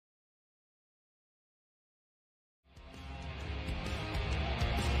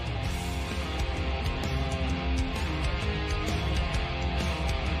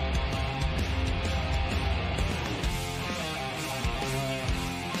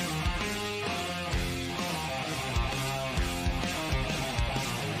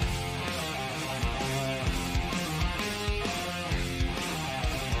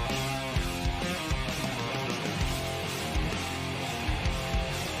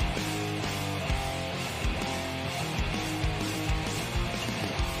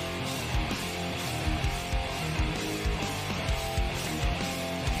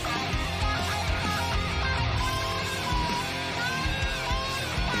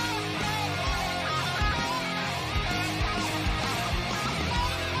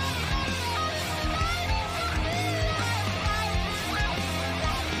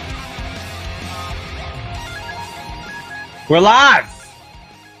We're live.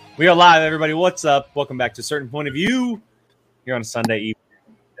 We are live, everybody. What's up? Welcome back to a Certain Point of View here on Sunday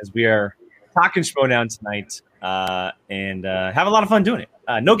evening as we are talking Schmodown tonight and have a lot of fun doing it.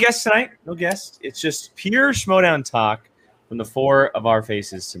 No guests tonight. No guests. It's just pure Schmodown talk from the four of our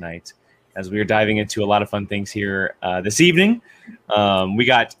faces tonight as we are diving into a lot of fun things here this evening. We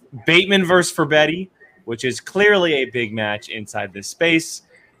got Bateman versus Forbetti, which is clearly a big match inside this space.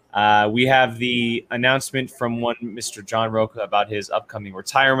 We have the announcement from one Mr. John Roca about his upcoming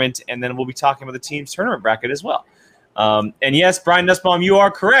retirement, and then we'll be talking about the team's tournament bracket as well. And yes, Brian Nussbaum, you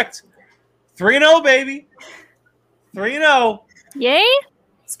are correct. 3-0, baby. 3-0. Yay!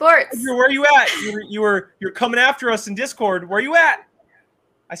 Sports. Where are you at? You're coming after us in Discord. Where are you at?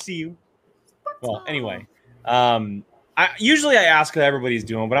 I see you. Well, anyway, usually I ask how everybody's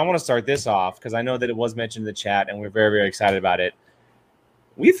doing, but I want to start this off because I know that it was mentioned in the chat, and we're very, very excited about it.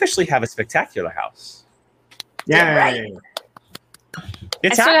 We officially have a spectacular house. Yeah, right.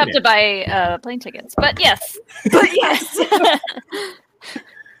 It's I still happening. have to buy plane tickets, but yes. It's you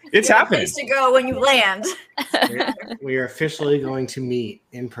have a happening. place to go when you land. We are officially going to meet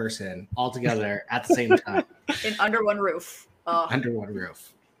in person all together at the same time Under one roof. under one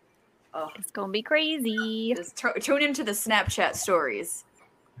roof. It's gonna be crazy. Just tune into the Snapchat stories,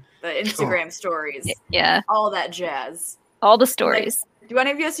 the Instagram stories, Yeah, all that jazz. all the stories. Do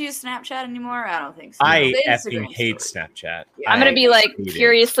any of you use Snapchat anymore? I don't think so. I The effing Instagram hate stories. Snapchat. Yeah. I'm gonna be like hate it.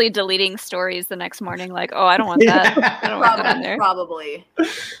 furiously deleting stories the next morning. Like, oh, I don't want that. I don't want that on there. Probably.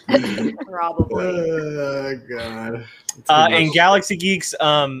 Oh god. And Galaxy Geeks,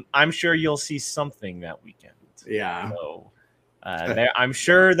 I'm sure you'll see something that weekend. Yeah. So I'm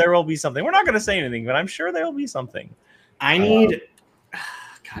sure there will be something. We're not going to say anything, but I'm sure there will be something. I need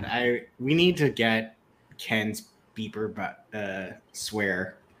we need to get Ken's beeper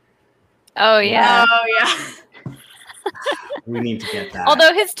swear. Oh yeah. Oh yeah. We need to get that.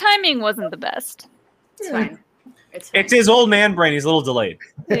 Although his timing wasn't the best. It's fine. It's fine. It's his old man brain. He's a little delayed.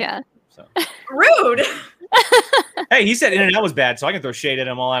 Yeah. So. Rude. Hey, he said In-N-Out was bad, so I can throw shade at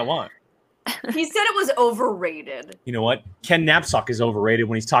him all I want. He said it was overrated. You know what? Ken Knapsack is overrated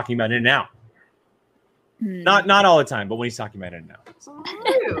when he's talking about In-N-Out. Hmm. Not all the time, but when he's talking about In-N-Out.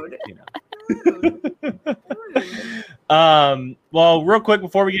 Rude. You know. Well, real quick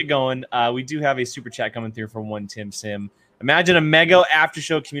before we get going, we do have a super chat coming through from one Tim Sim. Imagine a mega after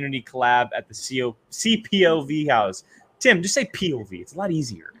show community collab at the CPOV house. Tim, just say POV. It's a lot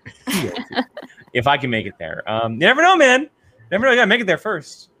easier. POV. If I can make it there. You never know, man. Never know. You gotta make it there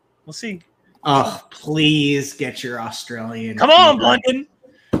first. We'll see. Oh, please get your Australian. Come on, beeper. Blunden.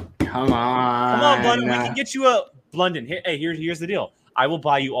 Come on. Come on, Blunden. We can get you a Blunden. Here's the deal. I will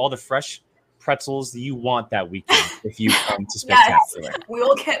buy you all the fresh pretzels that you want that weekend if you come to Spectacular. Yes, we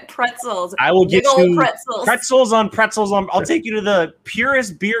will get pretzels. I will get Big old you pretzels. pretzels on. I'll take you to the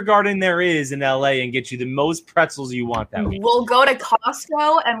purest beer garden there is in LA and get you the most pretzels you want that week. We'll go to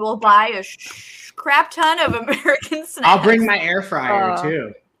Costco and we'll buy a crap ton of American snacks. I'll bring my air fryer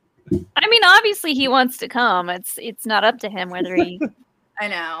too. I mean, obviously he wants to come. It's not up to him whether he I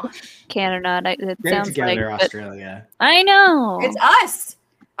know. can or not. It Get it sounds together, like. But Australia. I know. It's us.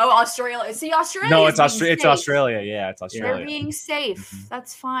 Oh, Australia. See, Australia. No, is it's being Australia. It's safe. Australia. Yeah, it's They're Australia. being safe. Mhm.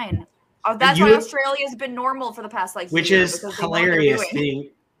 That's fine. Oh, that's You- why Australia's been normal for the past Which year, is because they know what they're hilarious. doing.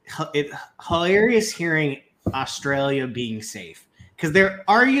 Hilarious hearing Australia being safe because they're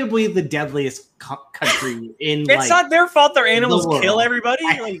arguably the deadliest country in. It's not their fault their animals world. kill everybody.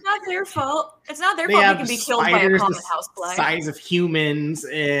 Like, It's not their fault. It's not their they fault. They have can be killed by a spiders common the housefly. size of humans,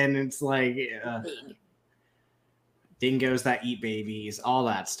 and it's like dingoes that eat babies, all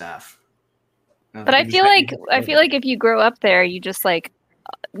that stuff. But I feel like if you grow up there, you just like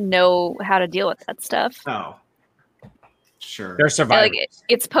know how to deal with that stuff. Oh, sure. they're survivors. Like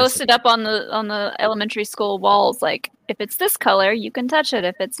it's posted up on the elementary school walls. Like if it's this color, you can touch it.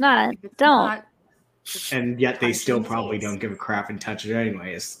 If it's not, If it's don't. not, just And yet they punch still in the probably face. don't give a crap and touch it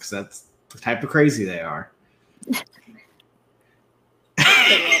anyways, because that's the type of crazy they are.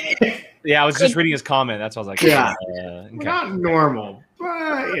 Yeah, I was just reading his comment. That's why I was like, Yeah. okay. Not normal,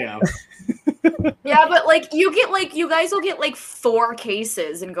 but you know. Yeah, but like you guys will get like 4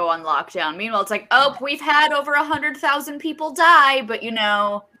 cases and go on lockdown. Meanwhile, it's like, oh, we've had over 100,000 people die, but you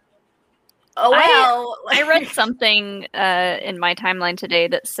know, oh well. I read something in my timeline today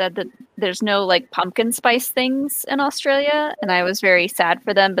that said that there's no like pumpkin spice things in Australia, and I was very sad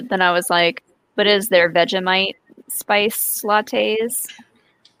for them. But then I was like, but is there Vegemite spice lattes?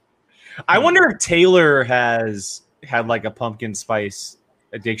 I wonder if Taylor has had like a pumpkin spice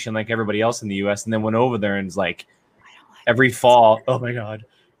addiction like everybody else in the US and then went over there and is like every fall, oh my god.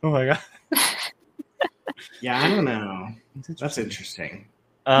 Yeah, I don't know. That's interesting.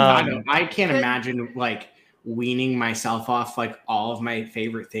 Um, I can't imagine like weaning myself off like all of my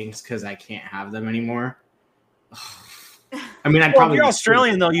favorite things because I can't have them anymore. I mean, I'd well, probably if you're be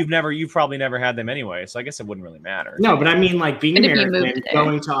Australian though. You've probably never had them anyway, so I guess it wouldn't really matter. No, but I mean, like being And if you American, moved and there.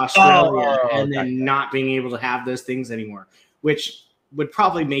 going to Australia, and gotcha. then not being able to have those things anymore, which would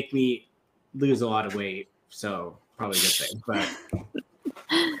probably make me lose a lot of weight. So probably a good thing. But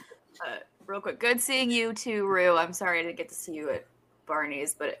Real quick, good seeing you too, Rue. I'm sorry I didn't get to see you at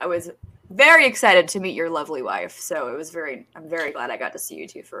Barney's, but I was very excited to meet your lovely wife. So I'm very glad I got to see you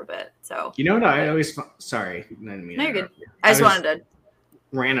two for a bit. So you know what I always sorry, I didn't mean to you're good. interrupt you. I just wanted to.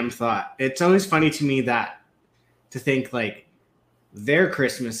 Random thought. It's always funny to me that to think like their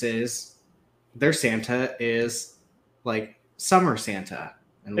Santa is like summer Santa,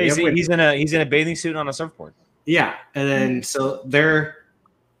 and Hey, he's in a bathing suit on a surfboard. yeah, and then so they're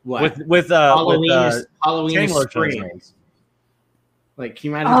what With Halloween with Halloween tanning is lotion on his spring. veins. Like,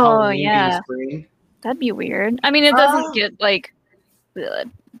 can you imagine Oh, Halloween yeah. being spring? That'd be weird. I mean, it doesn't get like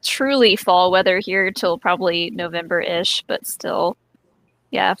truly fall weather here till probably November-ish, but still,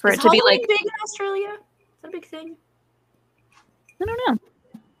 yeah, for Is it to be Halloween like, big in Australia? Is that a big thing? I don't know.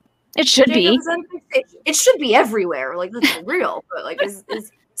 It should Jacob, be. is that a big thing? It should be everywhere. Like, that's real. But like,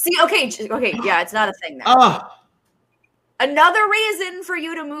 see? Okay, yeah, it's not a thing now. Oh, Another reason for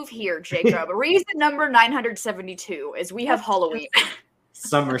you to move here, Jacob. Reason number 972 is we have Halloween.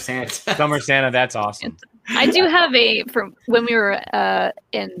 summer Santa. Summer Santa, that's awesome. I do have from when we were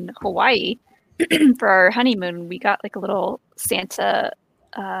in Hawaii for our honeymoon, we got like a little Santa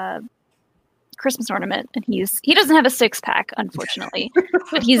Christmas ornament, and he doesn't have a 6-pack, unfortunately,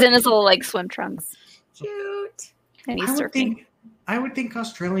 but he's in his little like swim trunks. Cute. And he's surfing. I would think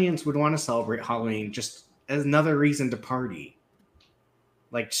Australians would want to celebrate Halloween just as another reason to party.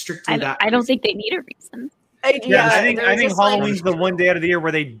 Like strictly that. I don't think they need a reason. I think just, Halloween's the one day out of the year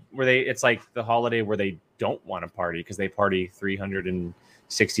where they it's like the holiday where they don't want to party because they party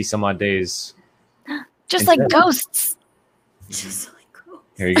 360 some odd days. Just like ghosts. Just like cool.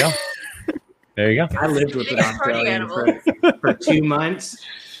 There you go. There you go. I lived with an Biggest party Australian for 2 months.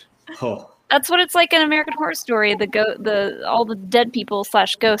 Oh, That's what it's like in American Horror Story. All the dead people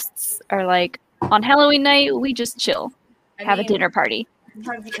 / ghosts are like, on Halloween night we just chill, have a dinner party.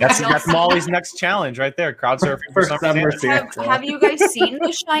 That's Molly's next challenge right there. Crowd surfing for summer Santa. Have you guys seen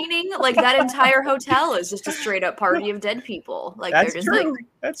The Shining? Like, that entire hotel is just a straight up party of dead people. Like, That's they're just true. like,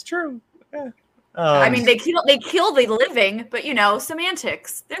 That's true. Yeah. I mean, they kill the living, but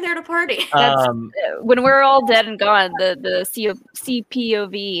semantics. They're there to party. When we're all dead and gone, the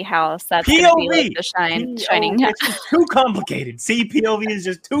CPOV house, that's going to be like the Shining. It's just too complicated. CPOV is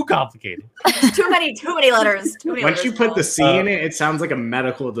just too complicated. too many letters. Once you put the C in it, it sounds like a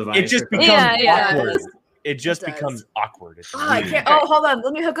medical device. It just becomes awkward. It just becomes awkward. It's I can't. Oh, hold on.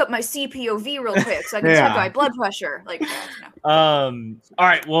 Let me hook up my CPOV real quick so I can check my blood pressure. Like, no. All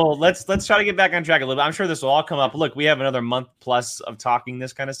right. Well, let's try to get back on track a little bit. I'm sure this will all come up. Look, we have another month plus of talking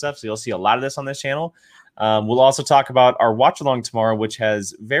this kind of stuff, so you'll see a lot of this on this channel. We'll also talk about our watch along tomorrow, which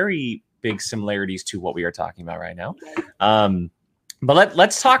has very big similarities to what we are talking about right now. But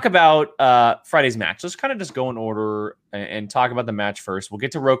let's talk about Friday's match. Let's kind of just go in order and talk about the match first. We'll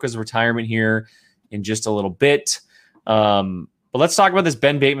get to Roka's retirement here in just a little bit. But let's talk about this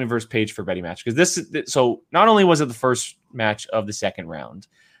Ben Bateman versus Paige for Betty match. Because so not only was it the first match of the second round,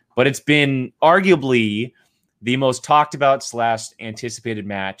 but it's been arguably the most talked about / anticipated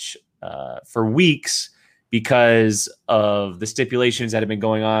match for weeks because of the stipulations that have been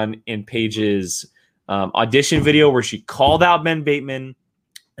going on in Paige's audition video where she called out Ben Bateman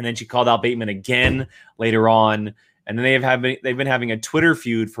and then she called out Bateman again later on. And then they've been having a Twitter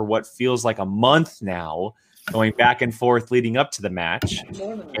feud for what feels like a month now, going back and forth leading up to the match.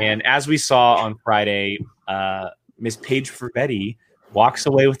 And as we saw on Friday, Miss Paige for Betty walks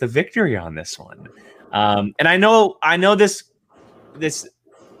away with a victory on this one. And I know this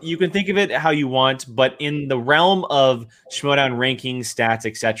you can think of it how you want, but in the realm of Schmoedown rankings, stats,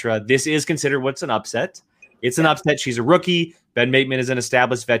 etc., this is considered what's an upset. It's an upset. She's a rookie. Ben Bateman is an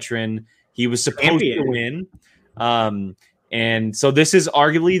established veteran. He was supposed to win. And so this is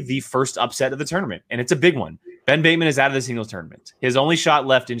arguably the first upset of the tournament, and it's a big one. Ben Bateman is out of the singles tournament. His only shot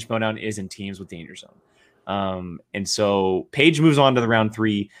left in Schmoedown is in teams with Danger Zone. And so Paige moves on to the round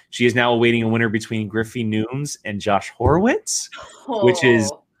 3. She is now awaiting a winner between Griffey Nooms and Josh Horowitz, which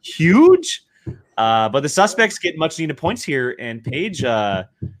is huge. But the suspects get much needed points here, and Paige,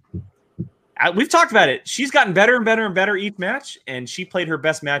 we've talked about it. She's gotten better and better and better each match, and she played her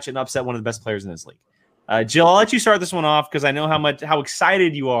best match and upset one of the best players in this league. Jill, I'll let you start this one off because I know how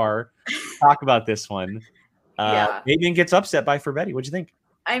excited you are to talk about this one. Bateman gets upset by Forbetti. What'd you think?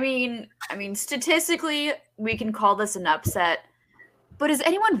 I mean, statistically, we can call this an upset. But is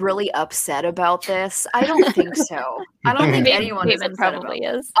anyone really upset about this? I don't think so. I don't think anyone Bateman probably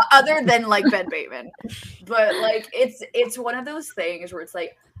is, other than like Ben Bateman. But like, it's one of those things where it's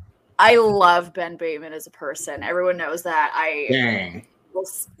like, I love Ben Bateman as a person. Everyone knows that. I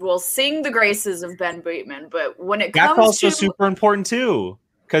will sing the graces of Ben Bateman. But when it comes that's also to super important too,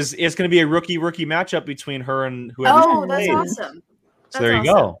 because it's going to be a rookie matchup between her and whoever. Oh, that's awesome. So there you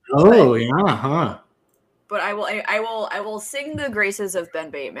go. Oh, yeah, huh. But I will sing the graces of Ben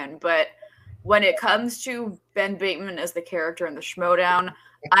Bateman. But when it comes to Ben Bateman as the character in the Schmodown,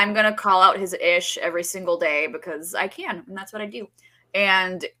 I'm gonna call out his ish every single day because I can, and that's what I do.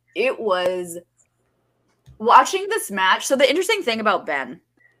 And it was watching this match. So the interesting thing about Ben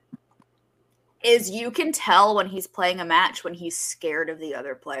is you can tell when he's playing a match when he's scared of the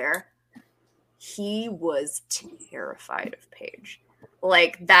other player. He was terrified of Paige.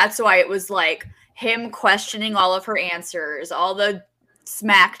 Like, that's why it was like him questioning all of her answers, all the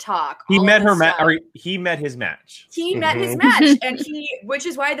smack talk. He met her match, or he met his match. He met his match, and which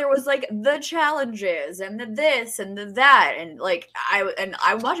is why there was like the challenges and the this and the that, and like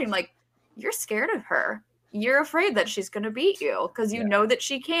I'm watching like, you're scared of her. You're afraid that she's gonna beat you because you know that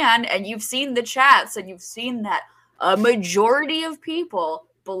she can, and you've seen the chats and you've seen that a majority of people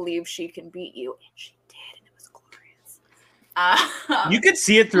believe she can beat you, and she did, and it was glorious. You could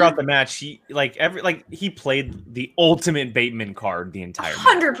see it throughout the match. He played the ultimate Bateman card the entire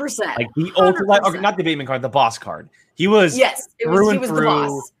match. 100%. Like the ultimate, not the Bateman card, the boss card. He was he was the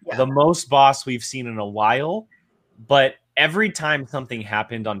boss. The most boss we've seen in a while. But every time something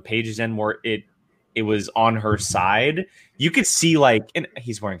happened on Paige's end where it was on her side, you could see and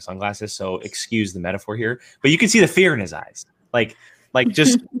he's wearing sunglasses, so excuse the metaphor here, but you could see the fear in his eyes. Like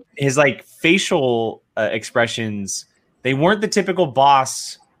just his facial expressions. They weren't the typical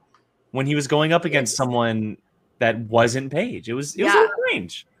boss when he was going up against someone that wasn't Paige. It was a little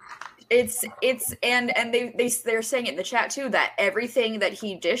strange. It's and they're saying it in the chat too that everything that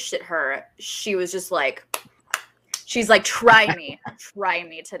he dished at her, she was just like, she's like, try me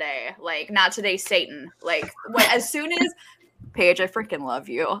today. Like, not today, Satan. Like, as soon as Paige, I freaking love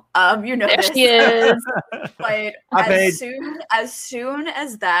you. You know there this. she is. But as soon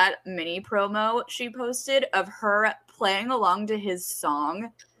as that mini promo she posted of her playing along to his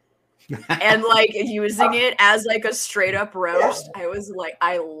song and using it as a straight up roast, I was like,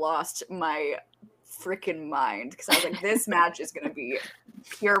 I lost my freaking mind because I was like, this match is gonna be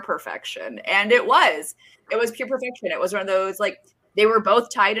pure perfection. And it was pure perfection. It was one of those, they were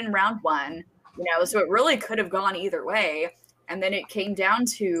both tied in round one, so it really could have gone either way. And then it came down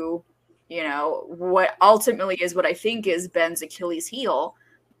to, what ultimately is what I think is Ben's Achilles heel,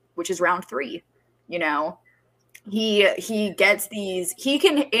 which is round 3. He gets these, he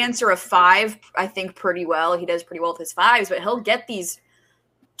can answer a 5, I think, pretty well. He does pretty well with his 5s, but he'll get these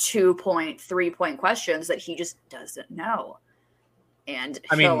 2-point, 3-point questions that he just doesn't know. And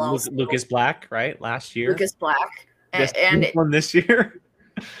I mean, Lucas Black, right? Last year. Lucas Black. And this year.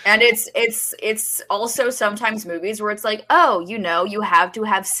 And it's also sometimes movies where it's like, oh, you have to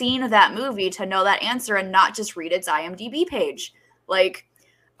have seen that movie to know that answer and not just read its IMDb page.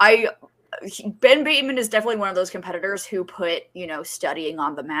 Ben Bateman is definitely one of those competitors who put, studying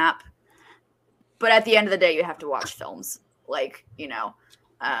on the map. But at the end of the day, you have to watch films.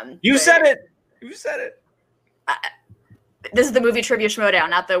 You said it. You said it. This is the movie Trivia Schmodown,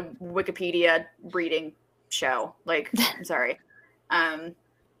 not the Wikipedia reading show. I'm sorry.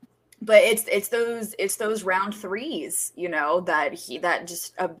 But it's those round 3s, that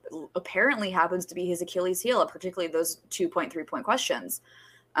just apparently happens to be his Achilles heel, particularly those 2-point, 3-point questions.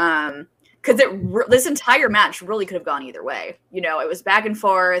 Because this entire match really could have gone either way. It was back and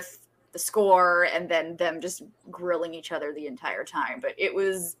forth, the score, and then them just grilling each other the entire time. But it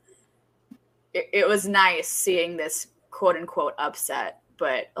was nice seeing this quote unquote upset.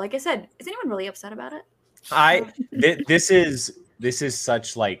 But like I said, is anyone really upset about it? This is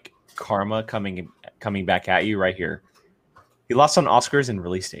such karma coming back at you right here. He lost on Oscars and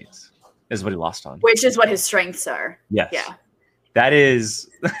release dates is what he lost on, which is what his strengths are. Yes. Yeah. That is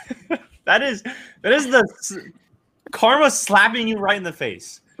the karma slapping you right in the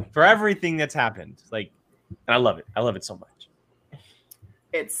face for everything that's happened. And I love it. I love it so much.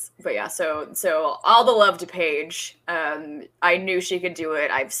 So all the love to Paige. I knew she could do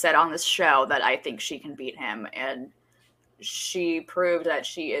it. I've said on this show that I think she can beat him, and she proved that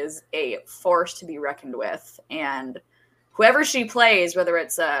she is a force to be reckoned with. And whoever she plays, whether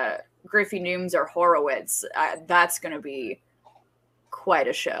it's Griffey Nooms or Horowitz, that's going to be quite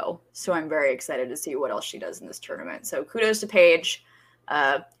a show. So I'm very excited to see what else she does in this tournament. So kudos to Paige.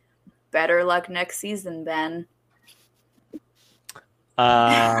 Better luck next season, Ben.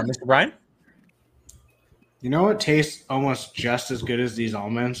 Mr. Brian? You know what tastes almost just as good as these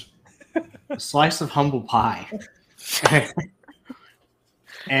almonds? A slice of humble pie.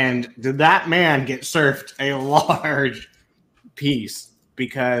 And did that man get served a large piece?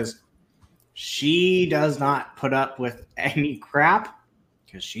 Because she does not put up with any crap,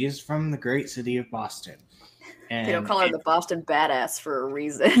 because she is from the great city of Boston. And they don't call her the Boston Badass for a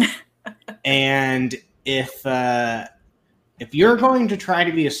reason. And if you're going to try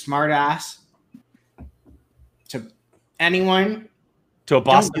to be a smart ass to anyone, to a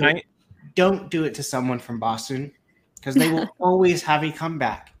Bostonite, don't do it to someone from Boston, because they will always have a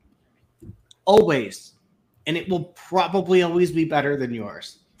comeback. Always. And it will probably always be better than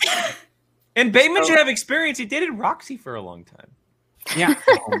yours. And Bateman should have experience. He dated Roxy for a long time. Yeah.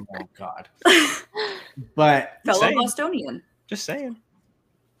 Oh my God. But fellow Bostonian. Just saying.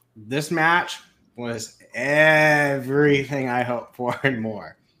 This match was everything I hoped for and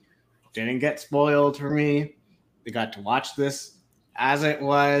more. Didn't get spoiled for me. We got to watch this as it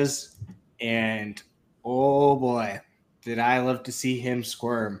was. And oh boy, did I love to see him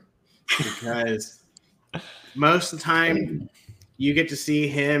squirm. Because most of the time you get to see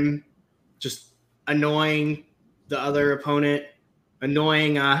him just annoying the other opponent,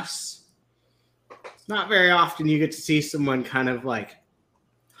 annoying us. It's not very often you get to see someone kind of like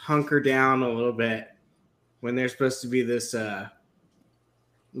hunker down a little bit when they're supposed to be this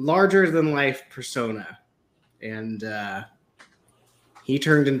larger than life persona. And he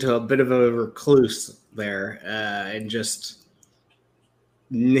turned into a bit of a recluse there, and just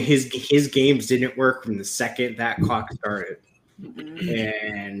his games didn't work from the second that clock started.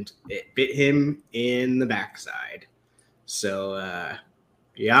 And it bit him in the backside. So,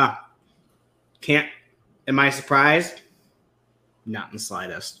 yeah. Am I surprised? Not in the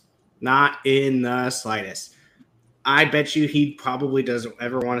slightest. Not in the slightest. I bet you he probably doesn't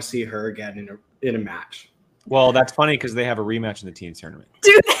ever want to see her again in a match. Well, that's funny because they have a rematch in the team tournament.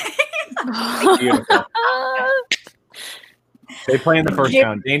 Dude. Beautiful. They play in the first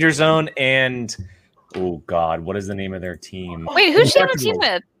round. Danger Zone and oh God, what is the name of their team? Wait, who's she on the team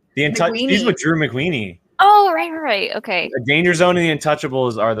with? He's with Drew McWeenie. Oh, right. Okay. The Danger Zone and the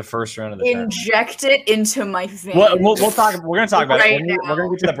Untouchables are the first round of the tournament. Inject it into my veins. We'll talk. We're going to talk about right it. We're going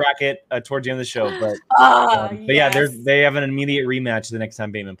to get to the bracket towards the end of the show. But yes. yeah, they have an immediate rematch the next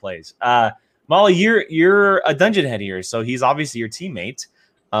time Bateman plays. Molly, you're a dungeon head here, so he's obviously your teammate.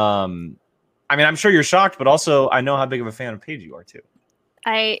 I mean, I'm sure you're shocked, but also I know how big of a fan of Paige you are too.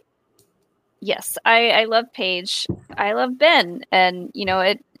 Yes, I love Paige. I love Ben, and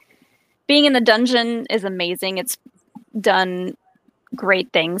being in the dungeon is amazing. It's done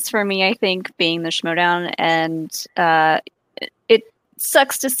great things for me, I think, being the Schmodown, and it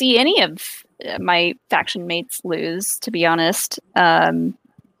sucks to see any of my faction mates lose, to be honest.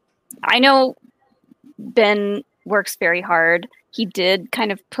 I know Ben works very hard. He did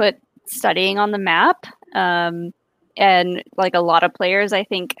kind of put studying on the map, and like a lot of players, I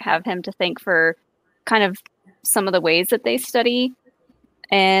think, have him to thank for kind of some of the ways that they study.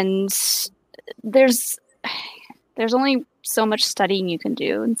 And there's only so much studying you can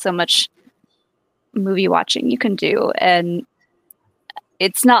do and so much movie watching you can do. And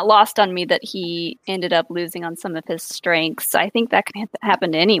it's not lost on me that he ended up losing on some of his strengths. I think that can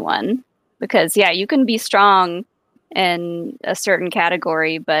happen to anyone because, yeah, you can be strong in a certain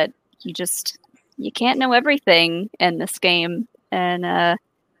category, but you can't know everything in this game. And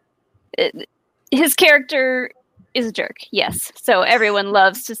his character is a jerk, yes. So everyone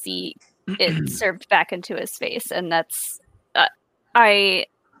loves to see it served back into his face. And that's, I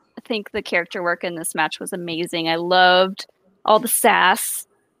think the character work in this match was amazing. I loved all the sass,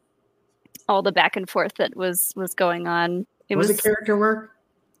 all the back and forth that was going on. Was it character work?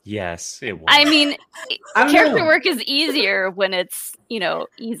 Yes, it was. I mean, character work is easier when it's,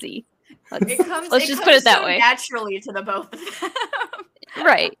 easy. Let's just put it that way. Naturally to the both of them.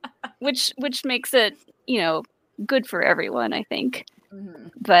 Right. Which makes it, good for everyone, I think. Mm-hmm.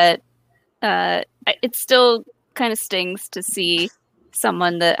 But it still kind of stings to see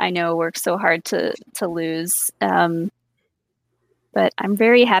someone that I know works so hard to lose. But I'm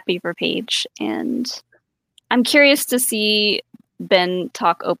very happy for Paige, and I'm curious to see Ben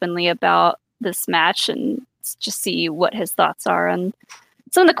talk openly about this match and just see what his thoughts are on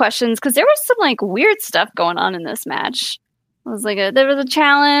some of the questions, because there was some weird stuff going on in this match. It was there was a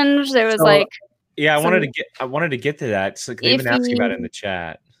challenge. There was Yeah, I wanted to get to that. So they've been asking about it in the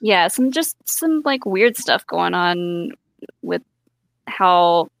chat. Yeah, some like weird stuff going on with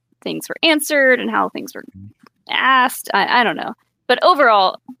how things were answered and how things were asked. I don't know. But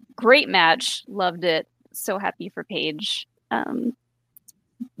overall, great match. Loved it. So happy for Paige.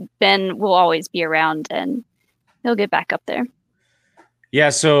 Ben will always be around and he'll get back up there. Yeah,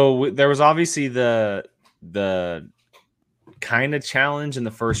 so there was obviously the kind of challenge in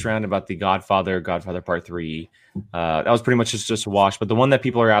the first round about the Godfather Part 3. That was pretty much just a wash. But the one that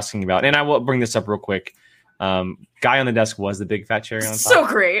people are asking about, and I will bring this up real quick. Guy on the desk was the big fat cherry on top. So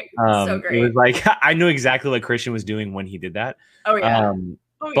great. So great. It was like, I knew exactly what Christian was doing when he did that. Oh, yeah.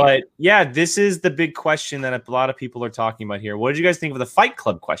 But yeah, this is the big question that a lot of people are talking about here. What did you guys think of the Fight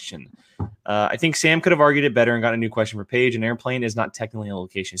Club question? I think Sam could have argued it better and got a new question for Paige. An airplane is not technically a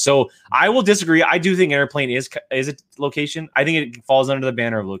location. So I will disagree. I do think airplane is a location. I think it falls under the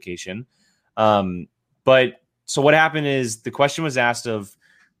banner of location. But so what happened is the question was asked of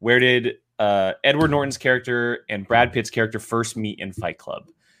where did Edward Norton's character and Brad Pitt's character first meet in Fight Club?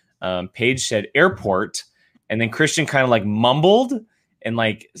 Paige said airport, and then Christian kind of like mumbled and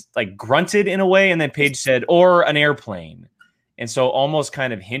like grunted in a way, and then Paige said or an airplane. And so almost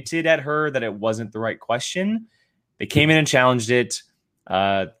kind of hinted at her that it wasn't the right question. They came in and challenged it.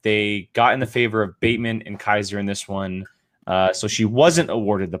 They got in the favor of Bateman and Kaiser in this one. So she wasn't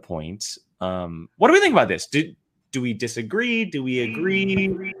awarded the point. What do we think about this? Do we disagree? Do we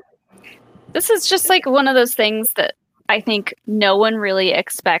agree? This is just like one of those things that I think no one really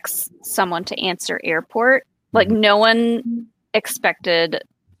expects someone to answer airport. Like no one expected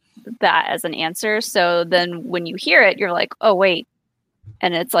that as an answer. So then when you hear it, you're like, oh, wait.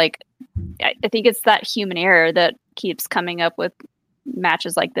 And it's like, I think it's that human error that keeps coming up with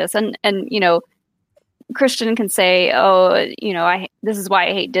matches like this. And you know, Christian can say, oh, you know, this is why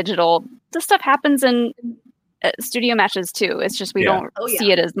I hate digital. This stuff happens in studio matches too. It's just we don't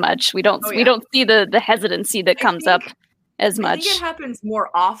see it as much. We don't see the hesitancy that comes up as much. I think it happens more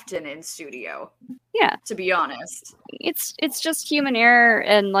often in studio. Yeah, to be honest, it's just human error,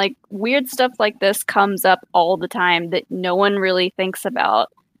 and like weird stuff like this comes up all the time that no one really thinks about.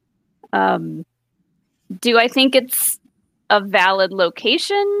 Do I think it's a valid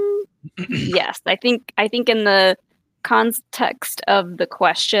location? Yes, I think in the context of the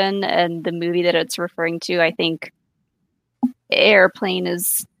question and the movie that it's referring to, I think airplane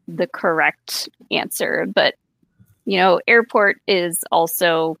is the correct answer. But you know, airport is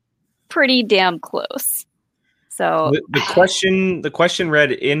also pretty damn close. So the question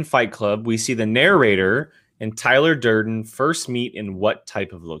read, in Fight Club, we see the narrator and Tyler Durden first meet in what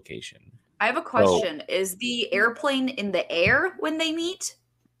type of location? I have a question. Is the airplane in the air when they meet?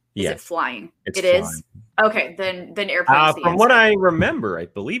 Is it flying? It flying. Is? Okay, then airplane. From what I remember, I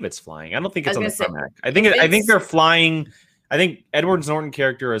believe it's flying. I don't think it's on the tarmac. I think they're flying. I think Edward Norton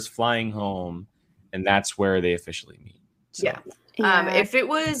character is flying home, and that's where they officially meet. So. Yeah. If it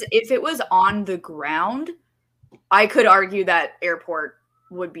was on the ground, I could argue that airport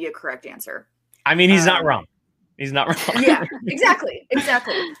would be a correct answer. I mean, he's not wrong. He's not wrong. Yeah, exactly.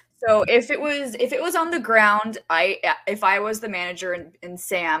 So if it was on the ground, if I was the manager and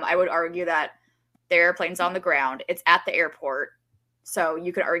Sam, I would argue that the airplane's on the ground. It's at the airport, so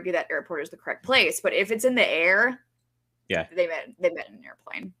you could argue that airport is the correct place. But if it's in the air, yeah, they met in an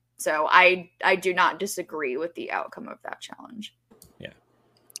airplane. So I do not disagree with the outcome of that challenge. Yeah.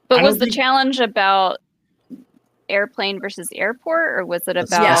 But was the challenge about airplane versus airport, or was it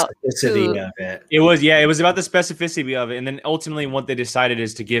about specificity of it? It was about the specificity of it, and then ultimately what they decided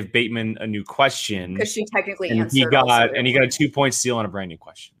is to give Bateman a new question because she technically answered. He got a 2-point steal on a brand new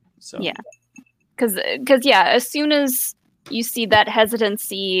question. So yeah, because as soon as you see that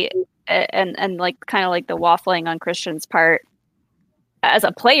hesitancy and like kind of like the waffling on Christian's part, as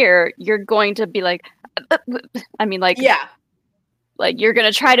a player, you're going to be like, I mean, like, yeah, like you're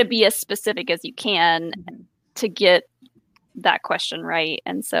going to try to be as specific as you can to get that question right.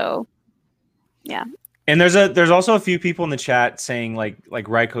 And so, yeah. And there's also a few people in the chat saying like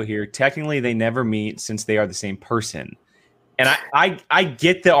Raiko here, technically they never meet since they are the same person. And I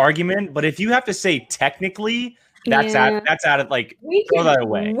get the argument, but if you have to say technically, that's out of like throw that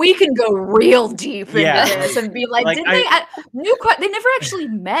away. We can go real deep into this and be like did they never actually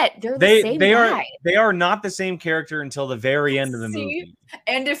met. They're the same guy. They are not the same character until the very end of the movie.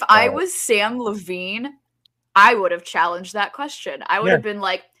 And if I was Sam Levine, I would have challenged that question. I would have been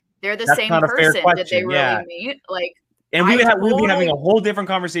like, they're the same person. Did they really meet? Like, And we'd be having a whole different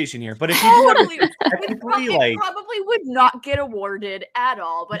conversation here. But if you Totally, technically, it probably would not get awarded at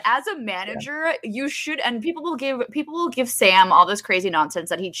all. But as a manager, you should. And people will give Sam all this crazy nonsense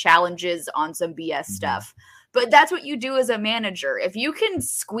that he challenges on some BS stuff. But that's what you do as a manager. If you can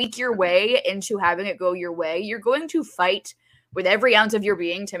squeak your way into having it go your way, you're going to fight with every ounce of your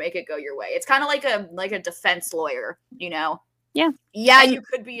being to make it go your way. It's kind of like a defense lawyer, you know? Yeah. Yeah, you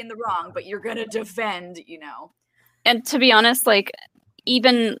could be in the wrong, but you're gonna defend, you know. And to be honest, like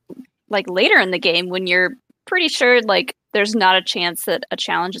even like later in the game when you're pretty sure like there's not a chance that a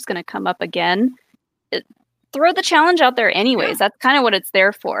challenge is going to come up again, throw the challenge out there anyways. That's kind of what it's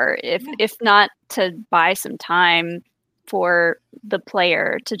there for. If not to buy some time for the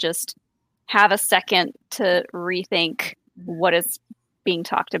player to just have a second to rethink what is being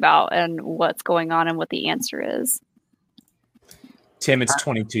talked about and what's going on and what the answer is. Tim, it's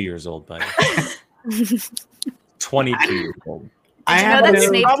 22 years old, buddy. 22 years old.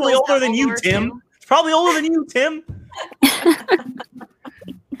 Snape probably kills older than you, Dumbledore, Tim. too? It's probably older than you, Tim.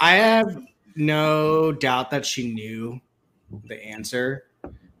 I have no doubt that she knew the answer.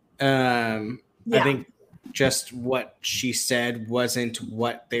 I think just what she said wasn't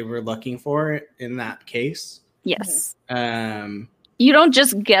what they were looking for in that case. Yes. You don't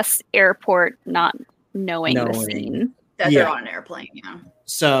just guess airport not knowing the scene. That they're on an airplane, yeah.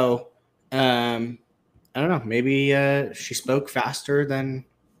 So, I don't know. Maybe she spoke faster than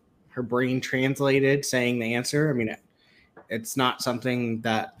her brain translated, saying the answer. I mean, it's not something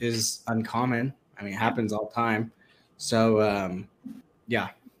that is uncommon. I mean, it happens all the time. So, yeah,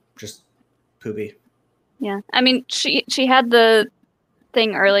 just poopy. Yeah, I mean, she had the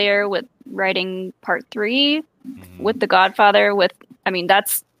thing earlier with writing part 3 with The Godfather.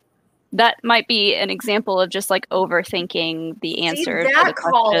 That might be an example of just like overthinking the answer. See, that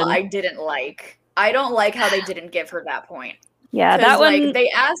call I didn't like. I don't like how they didn't give her that point. Yeah, that one. Like, they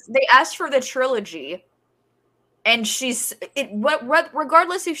asked for the trilogy, and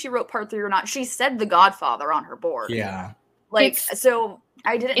regardless if she wrote part 3 or not, she said The Godfather on her board. Yeah. So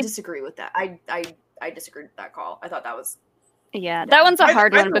I didn't disagree with that. I disagreed with that call. I thought that was. Yeah, that one's a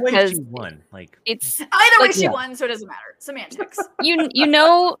hard one because she won. It's either way she won, so it doesn't matter. Semantics. You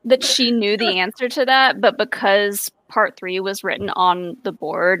know that she knew the answer to that, but because part 3 was written on the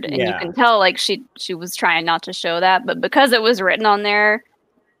board, and you can tell like she was trying not to show that, but because it was written on there,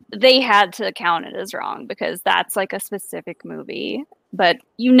 they had to count it as wrong because that's like a specific movie. But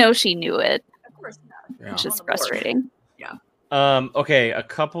she knew it. Of course not. Yeah. Which is frustrating. Yeah. Okay, a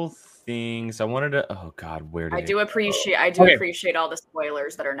couple things I wanted to. Oh God, where did I do appreciate all the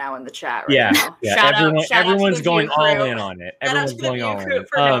spoilers that are now in the chat right now. Yeah. Everyone's going all in on it. Everyone's going all in.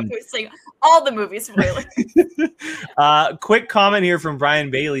 For now posting all the movie spoilers. Quick comment here from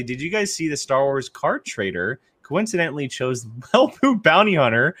Brian Bailey. Did you guys see the Star Wars card trader coincidentally chose Wellpoop Bounty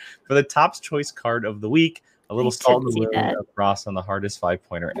Hunter for the top choice card of the week? A little salt in the wound of Ross on the hardest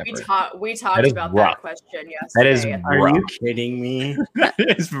 5-pointer ever. We talked about that question yesterday. That is Are you kidding me? That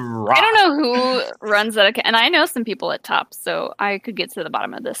is rough. I don't know who runs that account, and I know some people at top, so I could get to the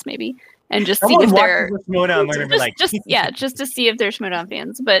bottom of this maybe and just see if they're just to see if they're Schmodown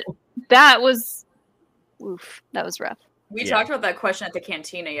fans. But that was rough. We talked about that question at the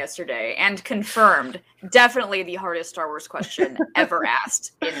cantina yesterday and confirmed definitely the hardest Star Wars question ever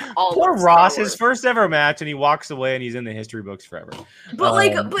asked in all Poor of Star Ross, Wars. his first ever match, and he walks away and he's in the history books forever.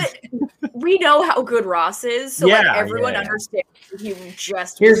 But but we know how good Ross is, so everyone understands he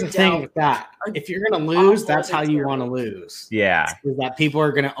just. Here's the thing with that: if you're gonna lose, that's how you want to lose. Yeah, is that people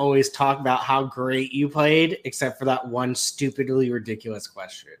are gonna always talk about how great you played, except for that one stupidly ridiculous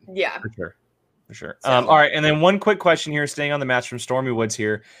question. Yeah, for sure. For sure. All right, and then one quick question here, staying on the match from Stormy Woods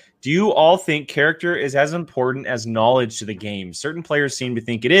here. Do you all think character is as important as knowledge to the game? Certain players seem to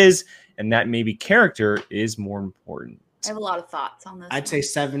think it is, and that maybe character is more important. I have a lot of thoughts on this. I'd say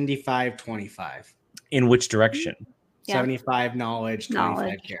 75-25. In which direction? 75 knowledge,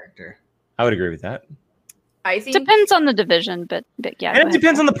 25 character. I would agree with that. I think depends on the division, but yeah. And it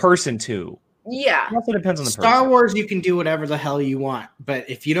depends on the person too. Yeah. It also depends on the Star Wars, you can do whatever the hell you want, but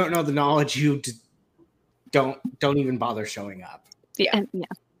if you don't know the knowledge, you don't even bother showing up. Yeah.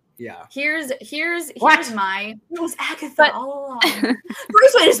 Here's my. It was Agatha all along.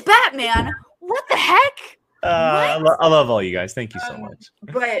 Bruce Wayne is Batman. What the heck? I love all you guys. Thank you so much.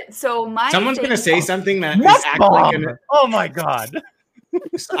 But so someone's gonna say something that is actually gonna. Oh my god.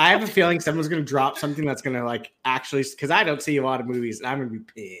 I have a feeling someone's gonna drop something that's gonna like actually, because I don't see a lot of movies, and I'm gonna be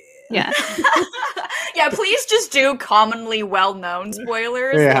pissed. Yeah. Yeah, please just do commonly well-known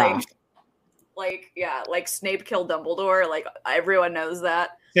spoilers. Yeah. Like Snape killed Dumbledore. Like everyone knows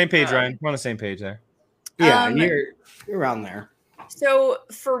that. Same page, Ryan. We're on the same page there. Yeah, you're around there. So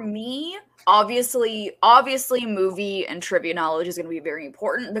for me, obviously movie and trivia knowledge is going to be very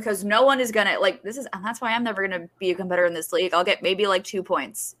important because no one is going to like this is and that's why I'm never going to be a competitor in this league. I'll get maybe like 2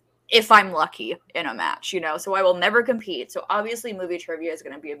 points if I'm lucky in a match, so I will never compete. So obviously movie trivia is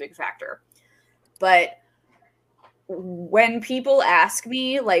going to be a big factor. But when people ask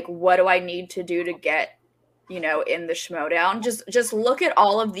me like what do I need to do to get in the Schmodown, just look at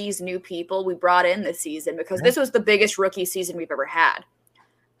all of these new people we brought in this season because this was the biggest rookie season we've ever had.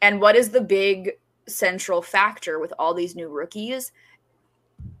 And what is the big central factor with all these new rookies?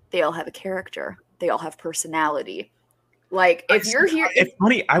 They all have a character. They all have personality. Like if you're here, it's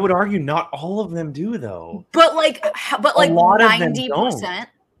funny. I would argue not all of them do though. But like 90%.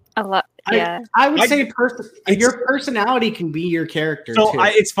 A lot. Yeah, I would say your personality can be your character. So too.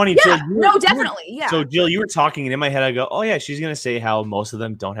 It's funny. Yeah, Jill, definitely. Yeah. So Jill, you were talking, and in my head, I go, "Oh yeah, she's gonna say how most of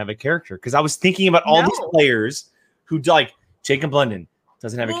them don't have a character." Because I was thinking about all these players who like Jacob London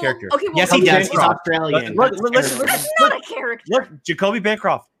doesn't have a character. Okay, well, yes, he does. He's Australian. That's not a character. Look, Jacoby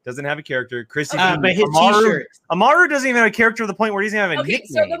Bancroft doesn't have a character. Chrissy, but his t-shirt. Amaru doesn't even have a character to the point where he doesn't have a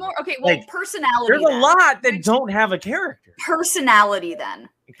nickname. Personality. There's a lot that don't have a character. Personality, then.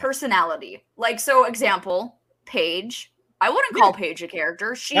 Personality. Like, so example, Paige. I wouldn't call Paige a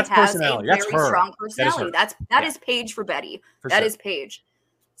character. She has a very strong personality. That is Paige for Betty. That is Paige.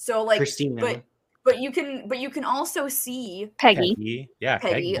 So like Christina. But you can also see Peggy. Yeah,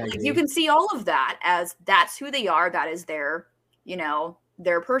 Peggy. Like, you can see all of that as that's who they are. That is their,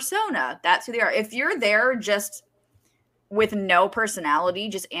 their persona. That's who they are. If you're there just with no personality,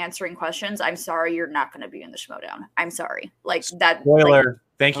 just answering questions, I'm sorry, you're not going to be in the Schmodown. I'm sorry. Like that. Spoiler. Like,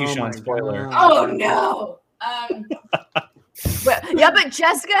 Thank you, Sean. Spoiler. Oh no. But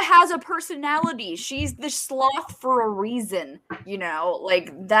Jessica has a personality. She's the sloth for a reason,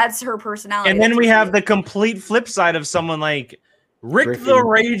 like that's her personality. And then we have the complete flip side of someone like Rick the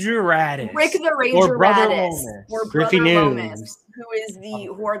Rager Radis. Rick the Rager or Brother Radis. Lomas. Or Griffey Brother News. Lomas,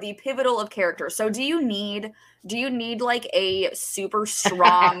 who are the pivotal of characters. So do you need like a super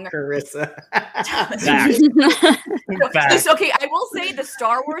strong Carissa? Okay, I will say the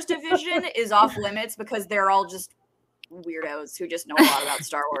Star Wars division is off limits because they're all just weirdos who just know a lot about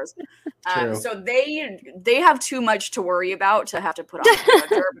Star Wars. So they have too much to worry about to have to put on a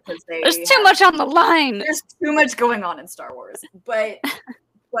character because there's too much on the line. There's too much going on in Star Wars. But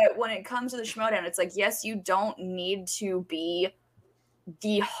when it comes to the Schmodown, it's like, yes, you don't need to be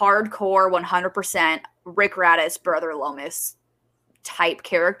the hardcore 100% Rick Radis, Brother Lomas type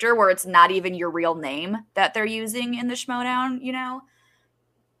character where it's not even your real name that they're using in the Schmodown,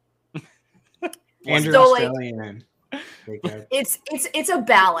 Andrew so, Australian. It's a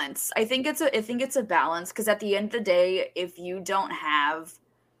balance. I think it's a balance because at the end of the day, if you don't have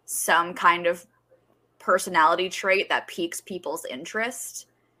some kind of personality trait that piques people's interest.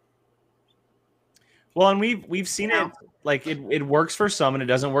 Well, and we've seen it like it works for some and it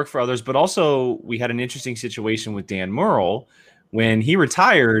doesn't work for others, but also we had an interesting situation with Dan Murrell when he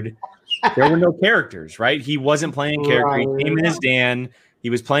retired. There were no characters, right? He wasn't playing a character. He came in as Dan. He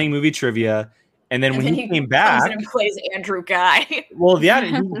was playing movie trivia. And then when he came back, comes in and plays Andrew Guy. Well,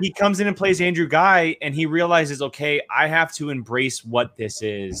 yeah, he comes in and plays Andrew Guy, and he realizes, okay, I have to embrace what this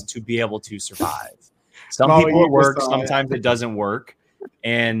is to be able to survive. Some people it works, sometimes it doesn't work,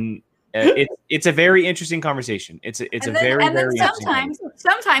 and it's a very interesting conversation. It's a very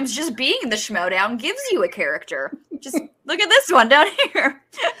sometimes just being in the Schmodown gives you a character. Just look at this one down here.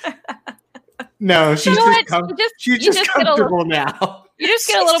 No, she's just comfortable now. You just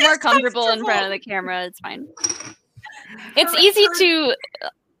get a little more comfortable in front of the camera. It's fine. It's easy to,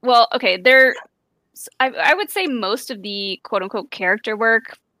 I would say most of the quote unquote character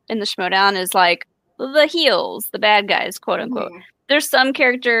work in the Schmodown is like the heels, the bad guys, quote unquote. There's some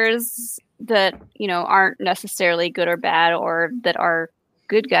characters that, aren't necessarily good or bad or that are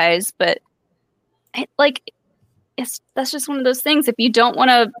good guys, but that's just one of those things. If you don't want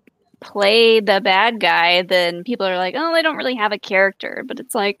to play the bad guy, then people are like, oh, they don't really have a character. But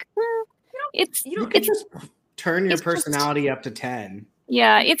it's like, you can just turn your personality up to 10.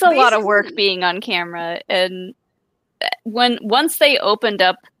 Yeah, it's a lot of work being on camera. And once they opened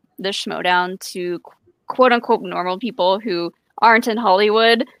up the Schmodown to quote unquote normal people who aren't in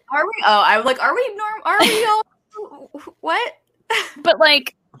Hollywood, are we? Oh, I was like, are we normal? Are we all what? But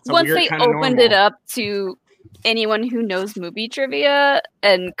once they opened it up to anyone who knows movie trivia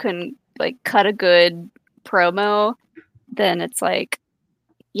and can cut a good promo, then it's like,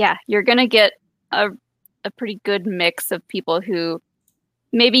 yeah, you're gonna get a pretty good mix of people who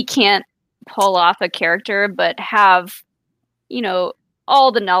maybe can't pull off a character but have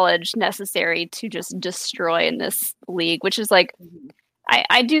all the knowledge necessary to just destroy in this league, which is like,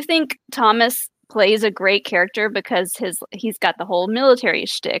 I do think Thomas plays a great character because he's got the whole military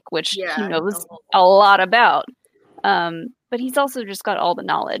shtick, which he knows a lot about. But he's also just got all the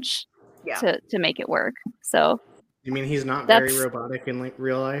knowledge to make it work. So you mean he's not very robotic in like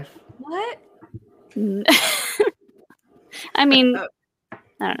real life? What? I mean,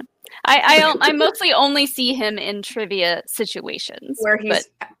 I don't know. I mostly only see him in trivia situations where he's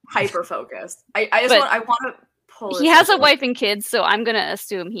hyper focused. I want to pull. He has a wife and kids, so I'm gonna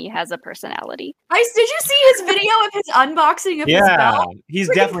assume he has a personality. Did you see his video of his unboxing of his belt? He's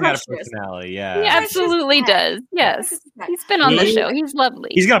definitely got a personality. Yeah, he absolutely does. Yes, he's been on the show. He's lovely.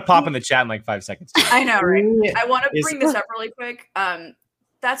 He's gonna pop in the chat in like 5 seconds. Too. I know, right? I want to bring this up really quick.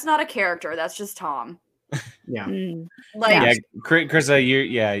 That's not a character. That's just Tom. Yeah. Chris,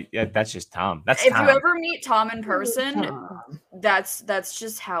 that's just Tom. That's if Tom. you ever meet Tom in person, that's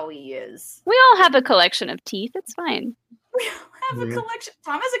just how he is. We all have a collection of teeth. It's fine. We all have a collection.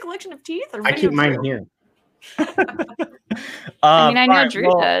 Tom has a collection of teeth. I keep mine here. I mean, I know Drew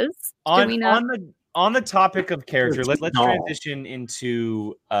does. On the topic of character, let's transition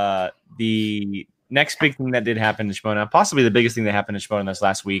into the next big thing that did happen in Shimona, possibly the biggest thing that happened in Shimona this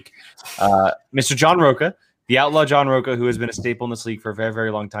last week. Mr. John Roca, the Outlaw John Roca, who has been a staple in this league for a very, very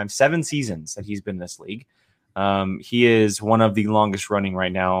long time, 7 seasons that he's been in this league. He is one of the longest running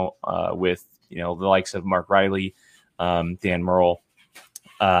right now with the likes of Mark Riley, Dan Murrell.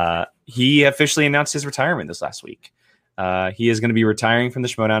 He officially announced his retirement this last week. He is going to be retiring from the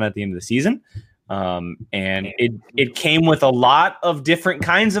Shimona at the end of the season. And it came with a lot of different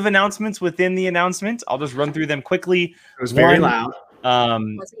kinds of announcements within the announcement. I'll just run through them quickly. It was very loud.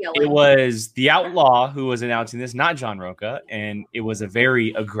 It was the Outlaw who was announcing this, not John Roca, and it was a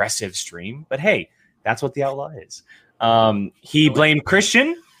very aggressive stream. But hey, that's what the Outlaw is. He blamed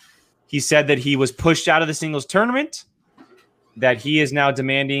Christian. He said that he was pushed out of the singles tournament, that he is now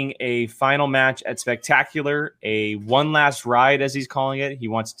demanding a final match at Spectacular, a one last ride, as he's calling it. He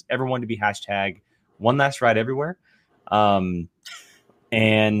wants everyone to be hashtag one last ride everywhere. And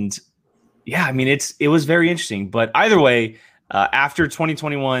yeah, I mean, it was very interesting. But either way, after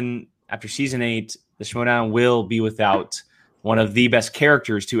 2021, after season 8, the Showdown will be without one of the best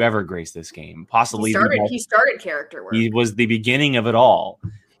characters to ever grace this game. Possibly he started character work. He was the beginning of it all.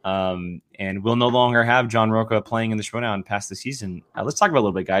 And we'll no longer have John Roca playing in the Showdown past the season. Let's talk about a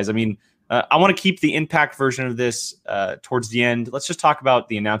little bit, guys. I mean, I want to keep the impact version of this towards the end. Let's just talk about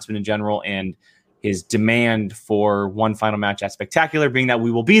the announcement in general and his demand for one final match at Spectacular, being that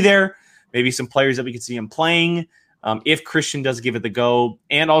we will be there. Maybe some players that we could see him playing if Christian does give it the go.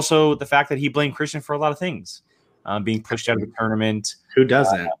 And also the fact that he blamed Christian for a lot of things. Being pushed out of the tournament. Who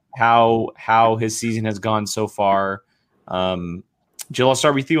doesn't? How his season has gone so far. Jill, I'll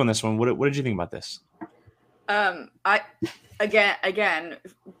start with you on this one. What did you think about this? I again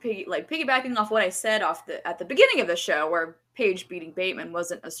piggybacking off what I said at the beginning of the show, where Paige beating Bateman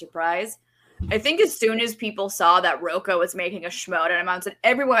wasn't a surprise. I think as soon as people saw that Roca was making a Shimoda announcement,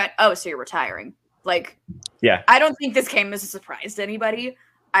 everyone went, "Oh, so you're retiring?" Like, yeah. I don't think this came as a surprise to anybody.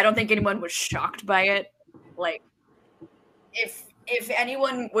 I don't think anyone was shocked by it. Like, if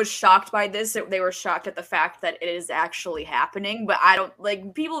anyone was shocked by this, they were shocked at the fact that it is actually happening. But I don't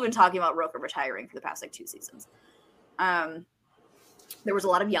people have been talking about Roca retiring for the past 2 seasons. There was a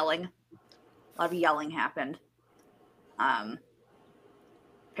lot of yelling. A lot of yelling happened.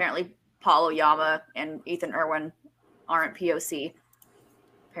 Apparently, Paul Oyama and Ethan Irwin aren't POC.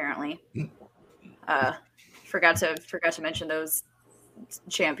 Apparently, forgot to mention those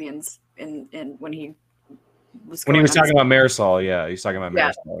champions in when he was talking about Marisol. Yeah, he's talking about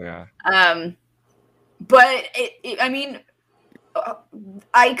Marisol. Yeah. But I mean,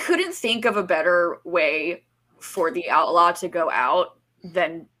 I couldn't think of a better way for the Outlaw to go out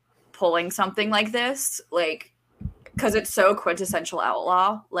than pulling something like this, because it's so quintessential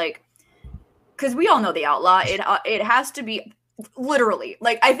Outlaw, because we all know the Outlaw. It has to be literally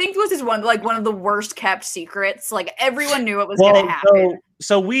I think this is one of the worst kept secrets. Everyone knew it was going to happen.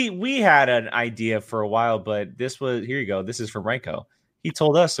 So we had an idea for a while, but here you go. This is from Raiko. He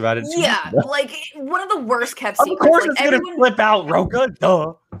told us about it. Yeah, one of the worst kept secrets. Of course, it's going to flip out, Roca.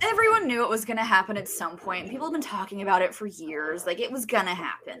 Duh. Everyone knew it was going to happen at some point. People have been talking about it for years. It was going to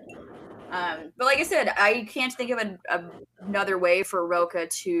happen. But like I said, I can't think of another way for Roca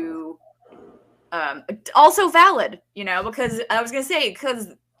to. Also valid, because I was going to say, because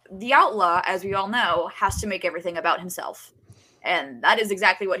the Outlaw, as we all know, has to make everything about himself. And that is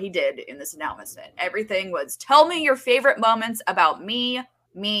exactly what he did in this announcement. Everything was, tell me your favorite moments about me.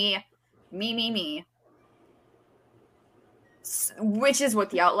 Which is what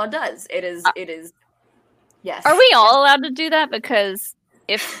the Outlaw does. It is. Yes. Are we all allowed to do that? Because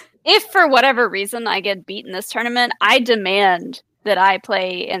if for whatever reason I get beaten this tournament, I demand that I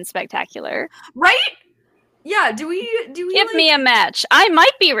play in Spectacular. Right? Yeah. Do we give me a match? I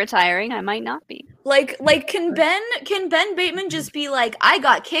might be retiring. I might not be. Like can Ben Bateman just be like, I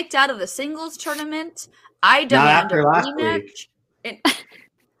got kicked out of the singles tournament. I demand a rematch.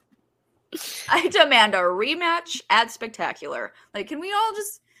 I demand a rematch at Spectacular. Like, can we all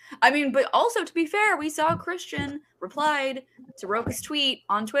just? I mean, but also to be fair, we saw Christian replied to Roka's tweet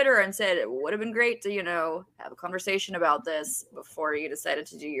on Twitter and said it would have been great to, have a conversation about this before you decided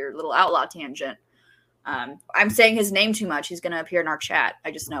to do your little Outlaw tangent. I'm saying his name too much. He's going to appear in our chat.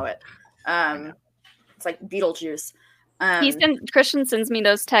 I just know it. It's like Beetlejuice. Christian sends me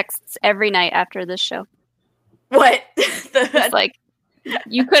those texts every night after this show. What? It's like,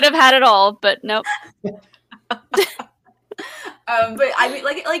 you could have had it all, but nope. But I mean,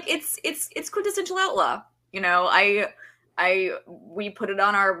 like it's quintessential Outlaw. We put it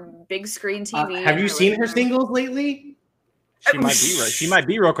on our big screen TV. Have you seen her singles lately? She might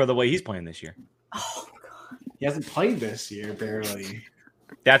be Roka the way he's playing this year. Oh god, he hasn't played this year barely.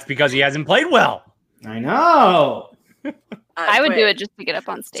 That's because he hasn't played well. I know. I would do it just to get up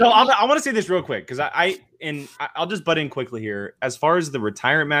on stage. So I want to say this real quick because I'll just butt in quickly here. As far as the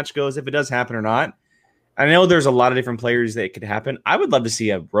retirement match goes, if it does happen or not, I know there's a lot of different players that it could happen. I would love to see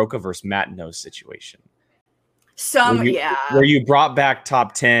a Roka versus Matt Nose situation. Where you brought back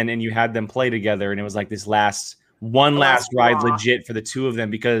top 10 and you had them play together, and it was like this last ride legit for the two of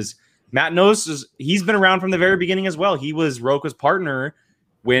them, because Matt Nose he's been around from the very beginning as well. He was Roka's partner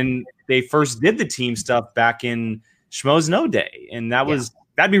when they first did the team stuff back in Schmo's No Day, and that'd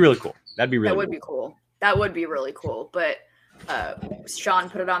be really cool. That would be cool. That would be really cool. But Sean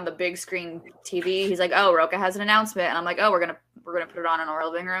put it on the big screen TV. He's like, "Oh, Roka has an announcement," and I'm like, "Oh, we're gonna put it on in our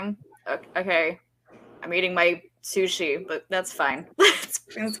living room." Okay, I'm eating my sushi, but that's fine.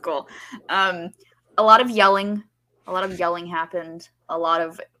 It's cool. A lot of yelling happened. A lot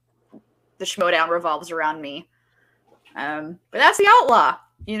of the Schmodown revolves around me. But that's the Outlaw.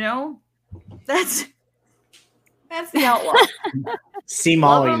 That's the Outlaw. See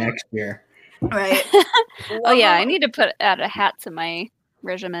Molly next year. Right. Oh yeah, I need to add a hat to my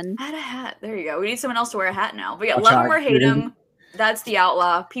regimen. Add a hat. There you go. We need someone else to wear a hat now. But yeah, love him or hate him. That's the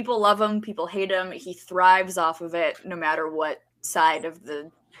Outlaw. People love him. People hate him. He thrives off of it, no matter what side of the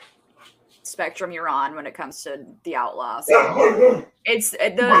spectrum you're on when it comes to the Outlaw. So it's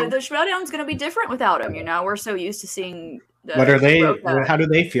the Schmodown's going to be different without him. We're so used to seeing. What are they? How do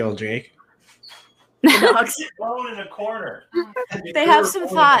they feel, Jake? The dogs alone in a corner. They have some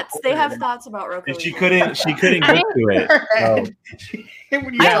thoughts. They have thoughts about Roka. She couldn't get to it.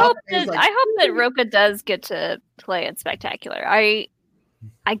 I hope that Roka does get to play at Spectacular. I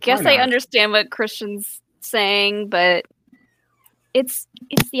guess I understand what Christian's saying, but it's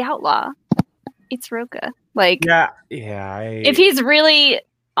the Outlaw. It's Roka. Like, if he's really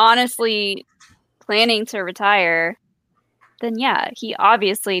honestly planning to retire, then he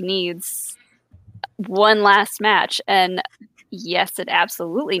obviously needs one last match, and yes, it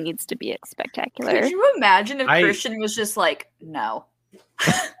absolutely needs to be Spectacular. Could you imagine if Christian was just like, no?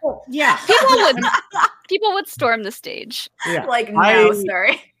 Yeah, people would storm the stage. Yeah. Like, no,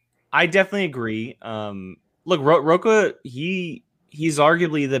 sorry. I definitely agree. Look, Roka, he's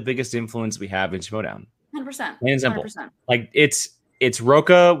arguably the biggest influence we have in Schmodown. 100%. Plain and simple. 100%. Like, it's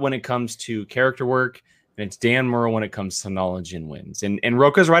Roka when it comes to character work, and it's Dan Murrow when it comes to knowledge and wins. And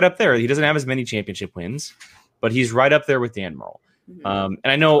Roka's right up there. He doesn't have as many championship wins, but he's right up there with Dan Murrow. Mm-hmm.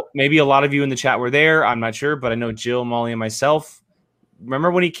 And I know maybe a lot of you in the chat were there. I'm not sure, but I know Jill, Molly, and myself.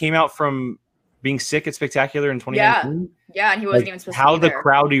 Remember when he came out from being sick at Spectacular in 2019? Yeah, and he wasn't even supposed to be there. How the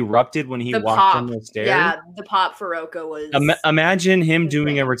crowd erupted when he walked down the stairs. Yeah, the pop for Roka was... Imagine him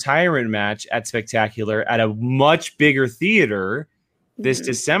doing a retirement match at Spectacular at a much bigger theater this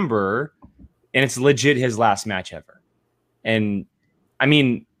December, and it's legit his last match ever. And I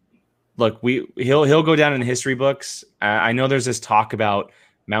mean, look, he'll go down in the history books. I know there's this talk about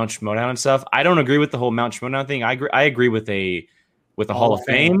Mount Schmodown and stuff. I don't agree with the whole Mount Schmodown thing. I agree with a Hall of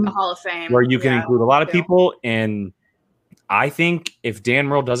Fame. A Hall of Fame. Where you can include a lot of people. And I think if Dan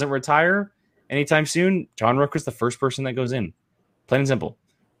Murrow doesn't retire anytime soon, John Roka's the first person that goes in. Plain and simple.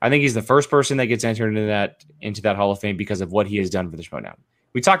 I think he's the first person that gets entered into that Hall of Fame because of what he has done for the Schmodown.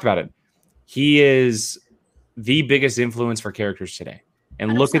 We talked about it. He is the biggest influence for characters today.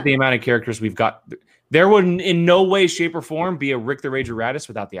 And 100%. Look at the amount of characters we've got. There would in no way, shape, or form be a Rick the Rager Radis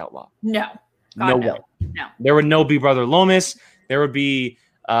without the Outlaw. No. No way. No. There would no be Brother Lomas. There would be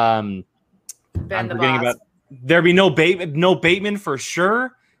Ben the Boss. there'd be no Bateman for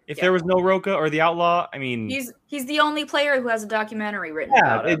sure. If there was no Roca or the Outlaw, I mean, he's the only player who has a documentary written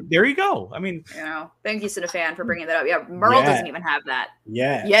about him. There you go. I mean, thank you, Cinefan, for bringing that up. Yeah, Merle doesn't even have that.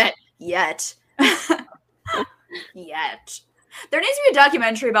 Yet. There needs to be a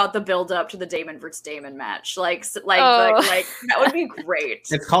documentary about the build up to the Damon versus Damon match. Like that would be great.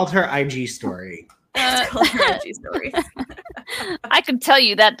 It's called her IG story. It's called her IG story. I could tell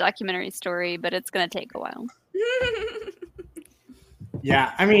you that documentary story, but it's going to take a while.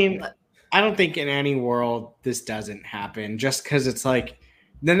 Yeah, I mean, I don't think in any world this doesn't happen. Just because it's like,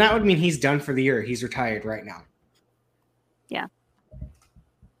 then that would mean he's done for the year. He's retired right now. Yeah.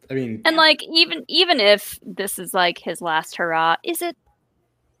 I mean, and like even if this is like his last hurrah, is it?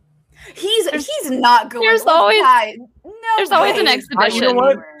 He's not going. There's always an exhibition. You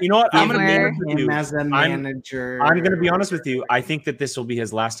know what? I'm going to be honest with you. As a manager, I'm going to be honest with you. I think that this will be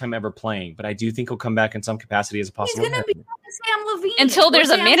his last time ever playing, but I do think he'll come back in some capacity as a possible. He's going to be Sam Levine until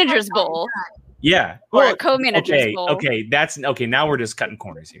there's a manager's bowl. Yeah, or a co-manager's bowl. Okay, that's okay. Now we're just cutting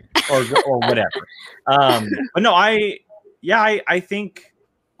corners here, or whatever. But no, I think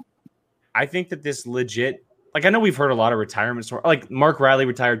that this legit. Like, I know we've heard a lot of retirement stories. Like, Mark Riley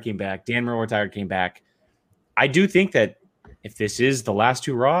retired, came back. Dan Merle retired, came back. I do think that if this is the last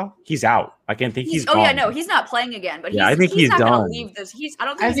two Raw, he's out. I can't think he's gone. Oh, yeah, no, he's not playing again. But I think he's not done. Gonna leave this. I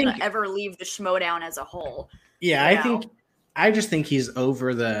don't think he's going to ever leave the Schmodown as a whole. Yeah, I just think he's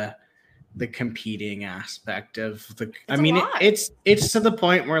over the competing aspect of the. It's to the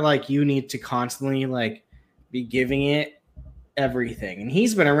point where, like, you need to constantly, like, be giving it everything. And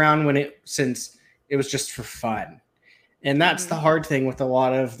he's been around since it was just for fun. And that's the hard thing with a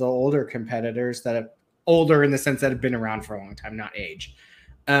lot of the older competitors that have older in the sense that have been around for a long time, not age.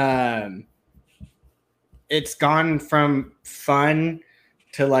 It's gone from fun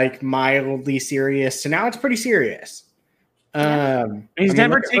to like mildly serious to now it's pretty serious. He's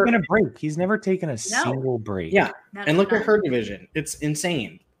never taken a break. He's never taken a single break. Yeah. And look at her division. It's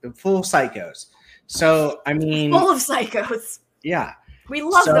insane. Full of psychos. So, I mean, full of psychos. Yeah. We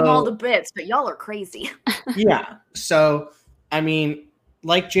love them all to bits, but y'all are crazy. Yeah. So, I mean,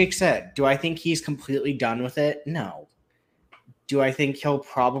 like Jake said, do I think he's completely done with it? No. Do I think he'll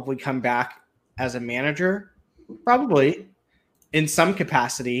probably come back as a manager? Probably, in some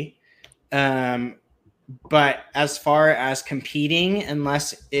capacity. But as far as competing,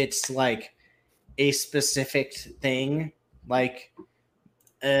 unless it's like a specific thing, like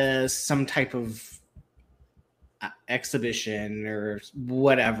some type of exhibition or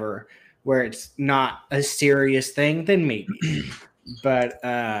whatever where it's not a serious thing, then maybe. But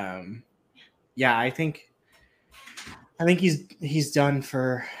yeah, I think he's done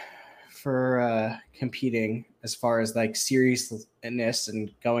for competing as far as like seriousness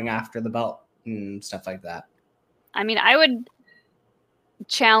and going after the belt and stuff like that. I mean, I would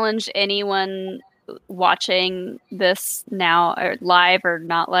challenge anyone watching this now, or live or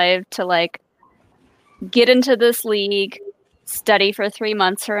not live, to like get into this league, study for 3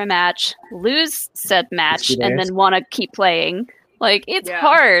 months for a match, lose said match, and then want to keep playing. Like, it's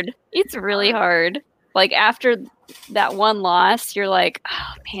hard. It's really hard. Like, after that one loss, you're like,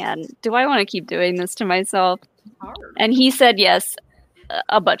 oh man, do I want to keep doing this to myself? And he said yes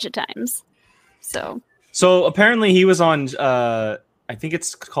a bunch of times. So apparently he was on, I think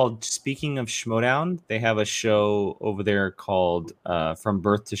it's called Speaking of Schmodown. They have a show over there called From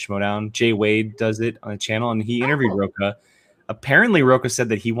Birth to Schmodown. Jay Wade does it on the channel, and he interviewed Roca. Apparently, Roca said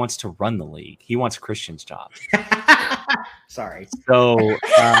that he wants to run the league. He wants Christian's job. Sorry. So,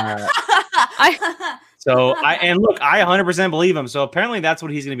 I 100% believe him. So apparently, that's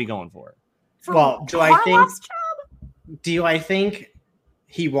what he's going to be going for. Well, do I think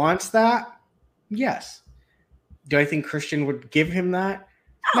he wants that? Yes. Do I think Christian would give him that?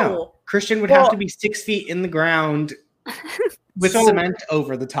 No. Christian would have to be 6 feet in the ground with cement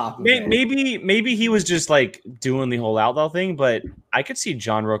over the top of it. Maybe he was just like doing the whole Outlaw thing, but I could see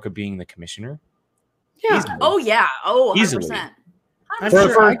John Roca being the commissioner. Yeah. Easily. Oh yeah. Oh, 100%. Easily.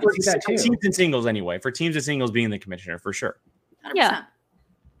 For teams and singles anyway. For teams and singles being the commissioner for sure. 100%. Yeah.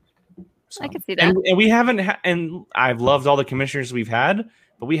 So, I can see that. And we haven't and I've loved all the commissioners we've had,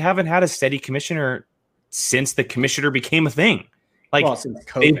 but we haven't had a steady commissioner since the commissioner became a thing. Like, since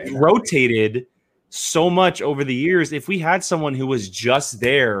COVID, they've rotated so much over the years. If we had someone who was just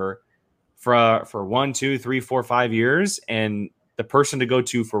there for 1, 2, 3, 4, 5 years, and the person to go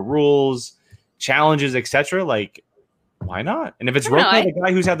to for rules, challenges, etc., like, why not? And if it's Roca, the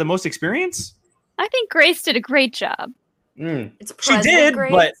guy who's had the most experience, I think Grace did a great job. It's She President did,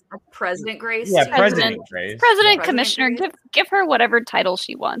 Grace. but President Grace. yeah, too. President Grace. President, Yeah. Commissioner, President give her whatever title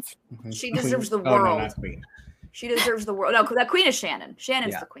she wants. She deserves the Oh, no, world. not queen. She deserves the world. No, that queen is Shannon.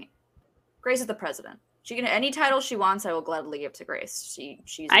 Shannon's Yeah. the queen. Grace is the president. She can any title she wants. I will gladly give to Grace.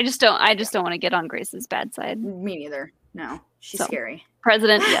 She's. I just don't want to get on Grace's bad side. Me neither. No, she's So. scary.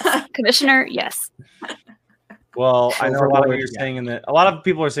 President, yes. Commissioner, yes. Well, I know a lot of Overlord, you are yeah. saying a lot of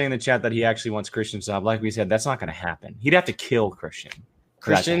people are saying in the chat that he actually wants Christian's job. Like we said, that's not going to happen. He'd have to kill Christian.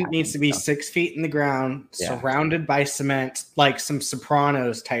 Christian needs to be 6 feet in the ground, Yeah. surrounded by cement, like some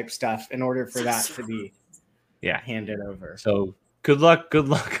Sopranos type stuff, in order for that to be handed over. So good luck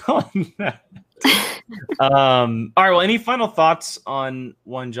on that. All right. Well, any final thoughts on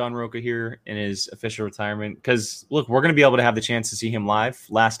John Roca here in his official retirement? Because look, we're going to be able to have the chance to see him live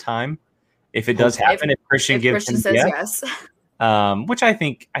last time. If it does happen, if Christian gives him says yes, which I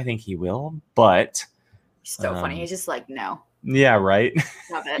think he will, but he's so funny. He's just like, no. Yeah, right.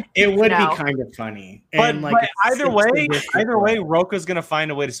 Love it. It would No. be kind of funny. But, And, like, but it's either way, sadistic. Roca's going to find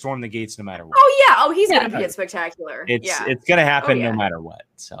a way to storm the gates no matter what. Oh yeah. Oh, he's gonna be spectacular. It's going to happen Oh, yeah. no matter what.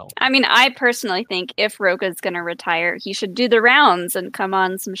 So I mean, I personally think if Roca's going to retire, he should do the rounds and come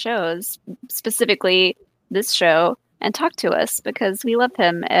on some shows, specifically this show, and talk to us because we love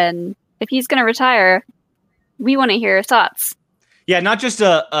him. And if he's going to retire, we want to hear his thoughts. yeah, not just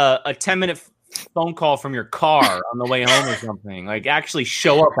a 10-minute phone call from your car on the way home or something. Like actually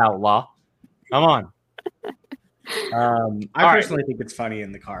show up, Outlaw. Come on. I personally think it's funny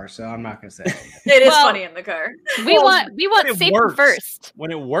in the car, so I'm not going to say it. It is Well, funny in the car. We want it safety works. first.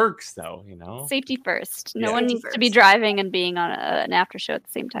 When it works, though, you know. Safety first. No Yeah. one Safety needs to be first. driving and being on an after show at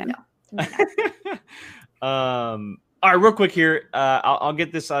the same time. All right, real quick here. I'll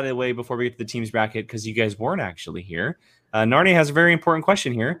get this out of the way before we get to the teams bracket because you guys weren't actually here. Narnia has a very important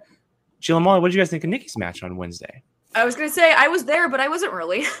question here. Jill and Molly, what did you guys think of Nikki's match on Wednesday? I was gonna say I was there, but I wasn't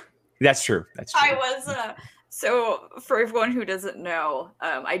really. That's true. That's true. I was. So for everyone who doesn't know,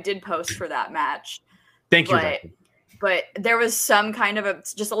 I did post for that match. Thank you. but- Becky. But there was some kind of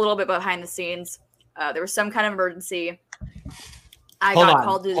just a little bit behind the scenes. There was some kind of emergency. I got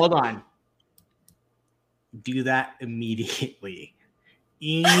called to. Hold on. Do that immediately.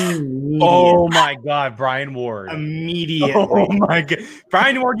 Oh my God, Brian Ward. Immediately. Oh my God.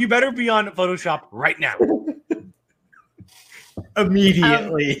 Brian Ward, you better be on Photoshop right now.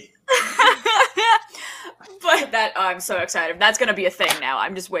 Immediately. But I'm so excited. That's gonna be a thing now.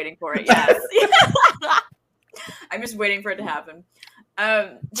 I'm just waiting for it. Yes. I'm just waiting for it to happen.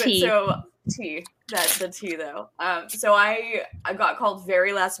 But Tea. so tea. That's the tea though. So I got called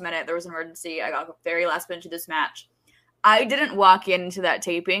very last minute. There was an emergency. I got very last minute to this match. I didn't walk into that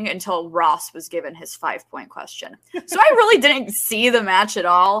taping until Ross was given his 5-point question. So I really didn't see the match at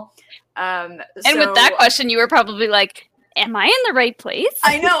all. And with that question, you were probably like, am I in the right place?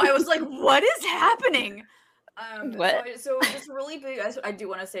 I know. I was like, what is happening? What? So just really big. I do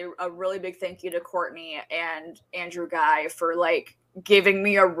want to say a really big thank you to Courtney and Andrew Guy for like giving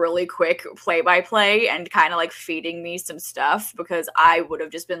me a really quick play-by-play and kind of like feeding me some stuff because I would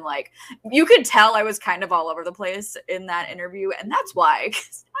have just been like, you could tell I was kind of all over the place in that interview, and that's why,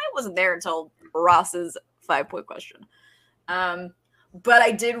 because I wasn't there until Ross's 5-point question. But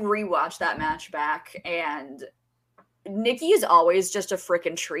I did rewatch that match back, and Nikki is always just a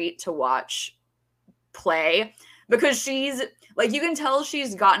freaking treat to watch play because she's like, you can tell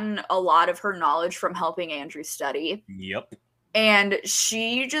she's gotten a lot of her knowledge from helping Andrew study. Yep. And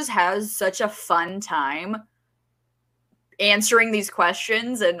she just has such a fun time answering these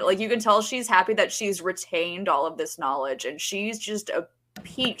questions. And like, you can tell she's happy that she's retained all of this knowledge. And she's just a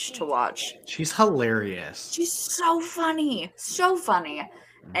peach to watch. She's hilarious. She's so funny. So funny.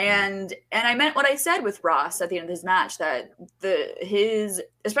 And I meant what I said with Ross at the end of his match, that his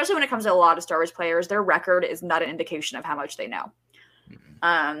especially when it comes to a lot of Star Wars players, their record is not an indication of how much they know.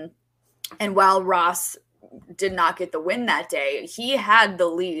 And while Ross did not get the win that day, he had the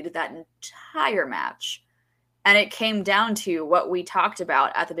lead that entire match. And it came down to what we talked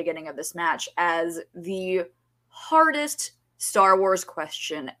about at the beginning of this match as the hardest Star Wars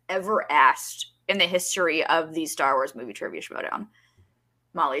question ever asked in the history of the Star Wars Movie Trivia Showdown.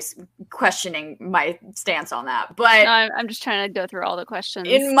 Molly's questioning my stance on that. But No, I'm just trying to go through all the questions.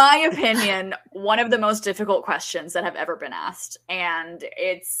 in my opinion, one of the most difficult questions that have ever been asked. And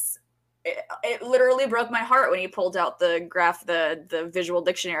it literally broke my heart when he pulled out the visual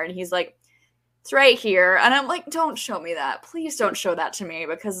dictionary, and he's like, it's right here. And I'm like, don't show me that. Please don't show that to me,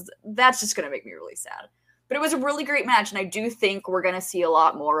 because that's just going to make me really sad. But it was a really great match, and I do think we're going to see a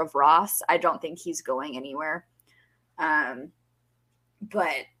lot more of Ross. I don't think he's going anywhere.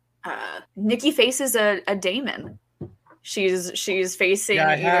 But Nikki faces a Damon. She's facing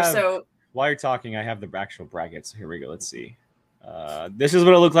Yeah, while you're talking, I have the actual brackets. Here we go. Let's see. This is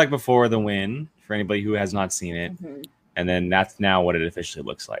what it looked like before the win for anybody who has not seen it. Mhm. And then that's now what it officially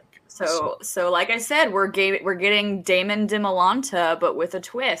looks like. So like I said, we're getting Damon Dimolanta, but with a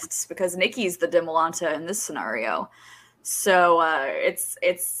twist because Nikki's the Dimolanta in this scenario. So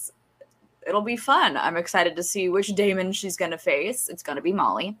it'll be fun. I'm excited to see which Damon she's gonna face. It's gonna be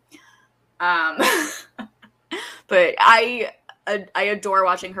Molly. But I adore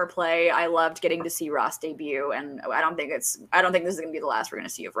watching her play. I loved getting to see Ross debut, and I don't think this is gonna be the last we're gonna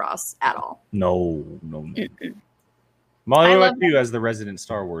see of Ross at all. No. Molly, what about you as the resident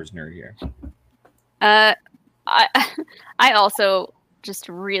Star Wars nerd here? I also just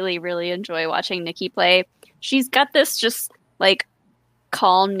really, really enjoy watching Nikki play. She's got this just like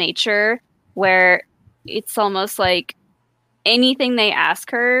calm nature where it's almost like anything they ask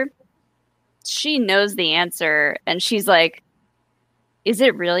her, she knows the answer, and she's like, "Is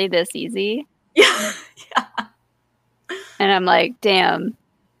it really this easy?" Yeah. And I'm like, "Damn,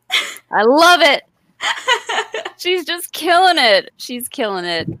 I love it." She's just killing it. She's killing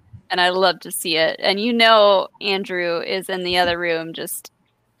it. And I love to see it. And Andrew is in the other room just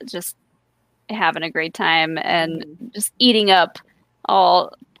having a great time and just eating up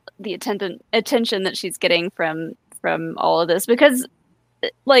all the attention that she's getting from all of this because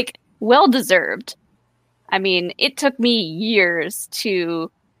like well deserved. I mean, it took me years to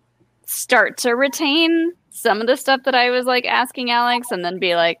start to retain some of the stuff that I was like asking Alex and then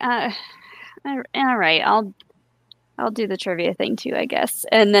be like, all right, I'll do the trivia thing too, I guess.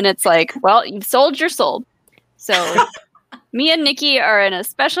 And then it's like, well, you've sold your soul. So me and Nikki are in a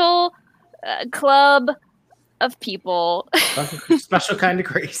special club of people. Special kind of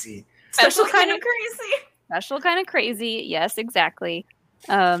crazy. Special kind of crazy. Special kind of crazy. Yes, exactly.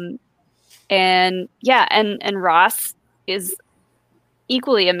 And Ross is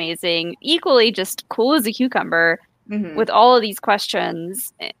equally amazing, equally just cool as a cucumber. Mm-hmm. With all of these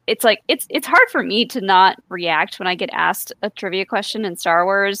questions, it's like it's hard for me to not react when I get asked a trivia question in Star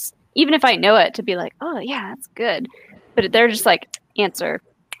Wars, even if I know it, to be like, "Oh yeah, that's good," but they're just like answer.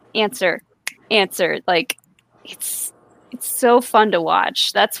 Like it's so fun to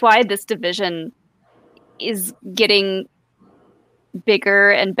watch. That's why this division is getting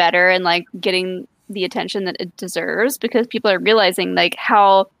bigger and better and like getting the attention that it deserves because people are realizing like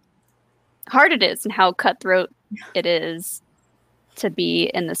how hard it is and how cutthroat it is to be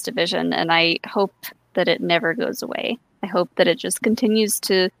in this division, and I hope that it never goes away. I hope that it just continues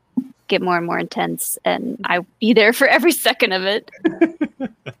to get more and more intense, and I'll be there for every second of it.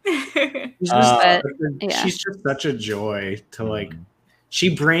 She's just such a joy to like.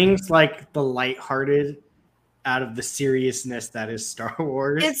 She brings like the lighthearted out of the seriousness that is Star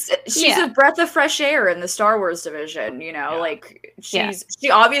Wars. She's a breath of fresh air in the Star Wars division, like she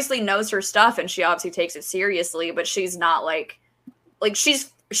obviously knows her stuff and she obviously takes it seriously, but she's not like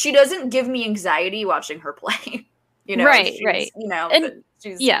she doesn't give me anxiety watching her play. Right. And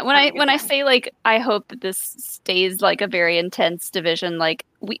when I say like I hope that this stays like a very intense division, like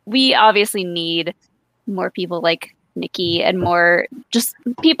we obviously need more people like Nikki and more just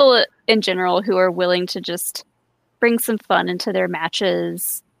people in general who are willing to just bring some fun into their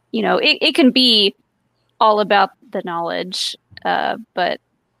matches. It can be all about the knowledge, but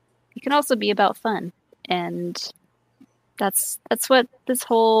it can also be about fun. And that's what this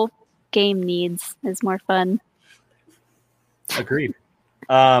whole game needs is more fun. Agreed.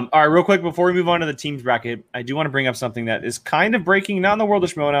 All right, real quick before we move on to the teams bracket, I do want to bring up something that is kind of breaking, not in the world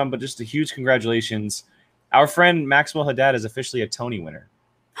of Schmoedown, but just a huge congratulations. Our friend Maxwell Haddad is officially a Tony winner.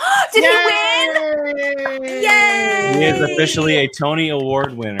 Did he win? Yay! He is officially a Tony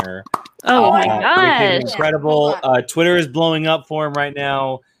Award winner. Oh my gosh. Incredible. Twitter is blowing up for him right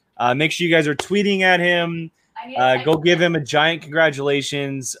now. Make sure you guys are tweeting at him. Go give him a giant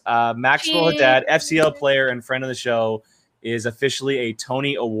congratulations. Maxwell Haddad, FCL player and friend of the show, is officially a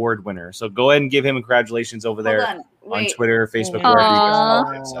Tony Award winner. So go ahead and give him congratulations over there on Twitter, Facebook, wherever you guys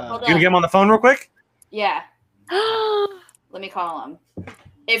are. So, you gonna get him on the phone real quick? Yeah. Let me call him.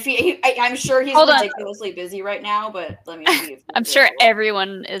 If I'm sure he's ridiculously busy right now, but let me see. I'm sure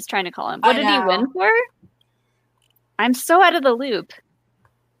everyone is trying to call him. What did he win for? I'm so out of the loop.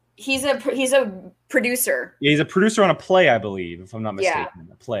 He's a producer. Yeah, he's a producer on a play, I believe, if I'm not mistaken.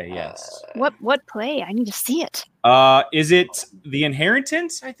 A play, yes. What play? I need to see it. Is it The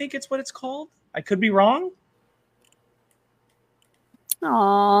Inheritance? I think it's what it's called. I could be wrong.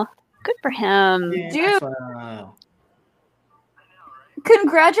 Aw, good for him. Yeah, dude.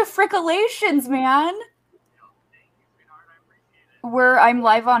 Congratulations, man. I'm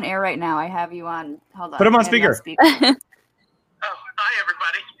live on air right now. I have you on. Hold on. Put him on speaker. Hi,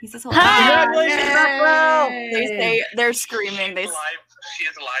 everybody. He says Hi. hello. Congratulations, Outlaw! They say they're screaming. She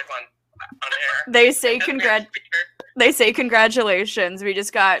is live on air. They say And congrat. their speaker. They say congratulations. We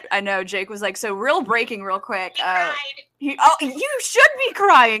just got. I know Jake was like, so real breaking, real quick. You should be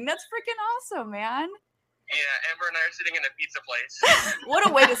crying. That's freaking awesome, man. Yeah, Amber and I are sitting in a pizza place. What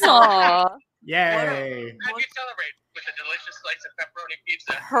a way to celebrate. Aw. Yay! How do you celebrate with a delicious slice of pepperoni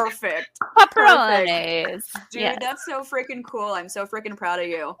pizza? Perfect. Pepperonis. Dude, Yes. that's so freaking cool. I'm so freaking proud of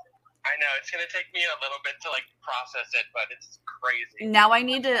you. I know it's gonna take me a little bit to like process it, but it's crazy. Now I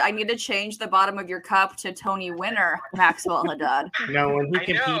need to change the bottom of your cup to Tony Winner, Maxwell Haddad. No one who I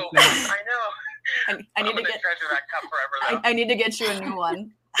can know. beat that. I know. I need I'm to gonna get. treasure that cup forever, though. I need to get you a new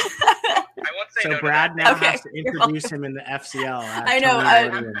one. I won't say no So to Brad that. now Okay, has to you're introduce him in the FCL. I know,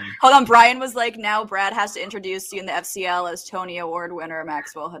 Tony Hold on, Brian was like, now Brad has to introduce you in the FCL as Tony Award winner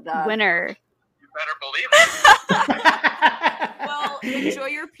Maxwell Haddad. Winner. You better believe it. Well, enjoy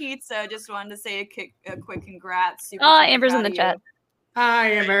your pizza. Just wanted to say a quick congrats. Super Oh, freaking Amber's in proud the of chat. you. Hi,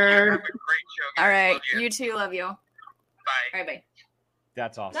 Thank you. Have a Amber. great show, guys. All right, Love you. you too. Love you. All Bye. right, bye.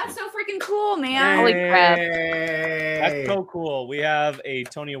 That's awesome. That's so freaking cool, man. Holy crap. That's so cool. We have a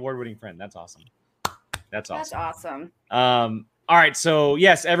Tony Award-winning friend. That's awesome. That's That's awesome. awesome. All right. So,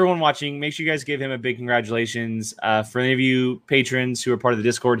 yes, everyone watching, make sure you guys give him a big congratulations. For any of you patrons who are part of the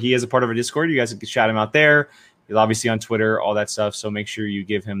Discord, he is a part of our Discord. You guys can shout him out there. He's obviously on Twitter, all that stuff. So make sure you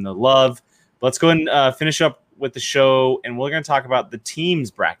give him the love. But let's go and finish up with the show, and we're going to talk about the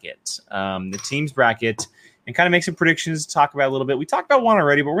teams bracket. And kind of make some predictions, talk about it a little bit. We talked about one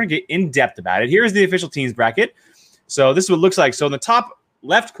already, but we're going to get in-depth about it. Here's the official teams bracket. So this is what it looks like. So in the top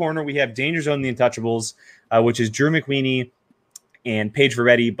left corner, we have Danger Zone, the Untouchables, which is Drew McWeeny and Paige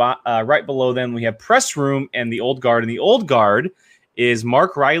Verbetti. Right below them, we have Press Room and the Old Guard. And the Old Guard is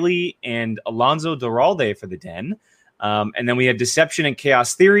Mark Riley and Alonzo Duralde for the Den. And then we have Deception and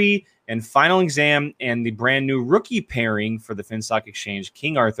Chaos Theory and Final Exam and the brand new rookie pairing for the Finstock Exchange,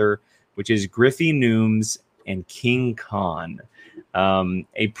 King Arthur, which is Griffey Nooms and King Khan.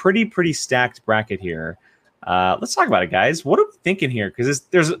 A pretty stacked bracket here. Let's talk about it, guys. What are we thinking here? Because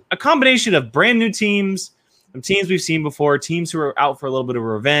there's a combination of brand new teams, some teams we've seen before, teams who are out for a little bit of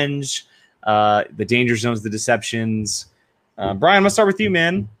revenge, the Danger Zones, the Deceptions. Brian, I'm going to start with you,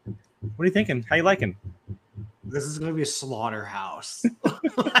 man. What are you thinking? How you liking? This is going to be a slaughterhouse.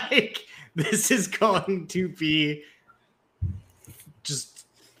 Like, this is going to be just,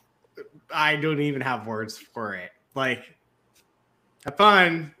 I don't even have words for it. Like, have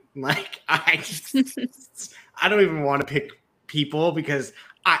fun. Like, I don't even want to pick people because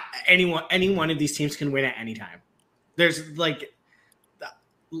any one of these teams can win at any time. They're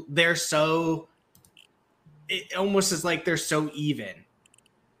so, it almost is like they're so even.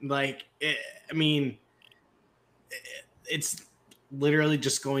 Like, it's literally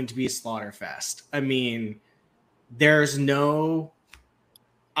just going to be a slaughter fest. I mean,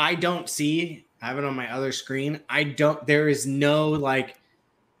 I don't see, I have it on my other screen. There is no like,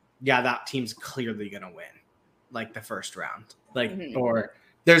 yeah, that team's clearly going to win like the first round. Like, or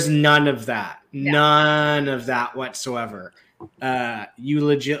there's none of that. Yeah. None of that whatsoever. You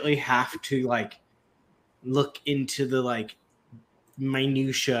legitimately have to like look into the like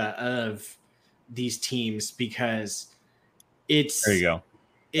minutia of these teams because there you go.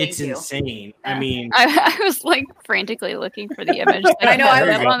 It's insane. Yeah. I mean, I was like frantically looking for the image. I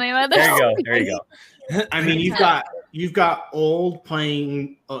know. There you go. I mean, you've got old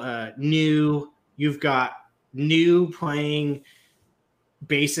playing new. You've got new playing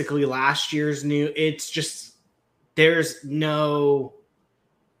basically last year's new. It's just there's no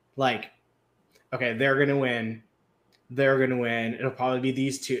like, okay, they're gonna win. They're gonna win. It'll probably be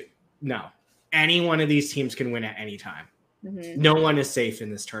these two. No, any one of these teams can win at any time. Mm-hmm. No one is safe in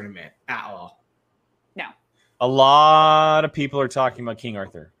this tournament at all. No. A lot of people are talking about King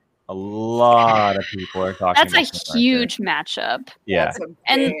Arthur. A lot of people are talking about That's a huge matchup. Yeah. That's a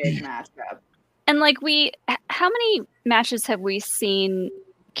big matchup. And like how many matches have we seen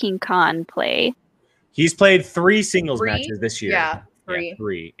King Khan play? He's played 3 singles matches this year. Yeah, 3. Yeah,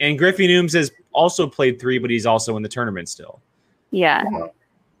 3. And Griffey Nooms has also played 3, but he's also in the tournament still. Yeah.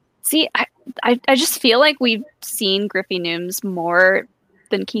 See, I just feel like we've seen Griffey Nooms more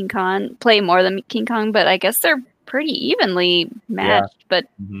than King Khan, play more than King Kong, but I guess they're pretty evenly matched. But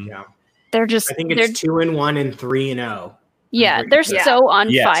they're just, I think it's 2-1 and 3-0. Yeah, they're so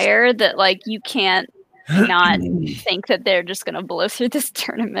on fire that like you can't not think that they're just gonna blow through this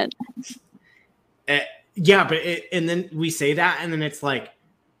tournament. Yeah, but and then we say that, and then it's like,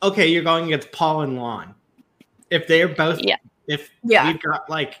 okay, you're going against Paul and Lon. If they're both, if we've got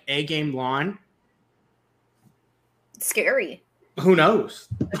like A game Lon, scary. who knows?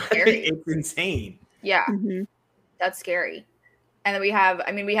 scary. It's insane. Yeah, Mhm. that's scary. And then we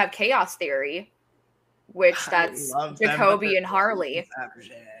have Chaos Theory, which that's I love them, Jacoby but and Harley.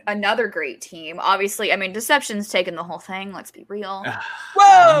 Deception. Another great team. Obviously, I mean, Deception's taken the whole thing. Let's be real.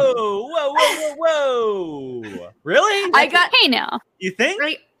 Whoa! Really? Hey now. You think?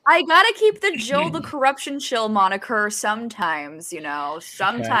 Right? I gotta keep the Jill the Corruption Chill moniker sometimes, you know.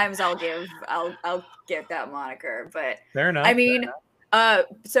 Sometimes I'll get that moniker. But Fair enough. I mean,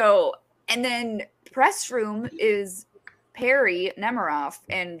 so and then Press Room is Perry Nemiroff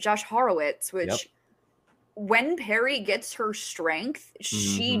and Josh Horowitz, which Yep. when Perry gets her strength,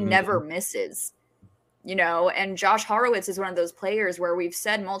 she Mhm. never misses. You know, and Josh Horowitz is one of those players where we've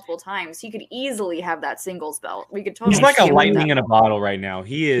said multiple times he could easily have that singles belt. We could totally He's like a see him with lightning that in a bottle right now.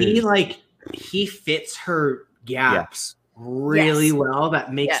 He is. He fits her gaps really Yes. well.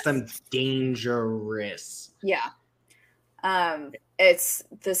 That makes Yes. them dangerous. Yeah. This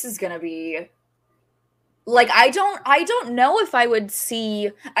is gonna be like I don't know if I would see.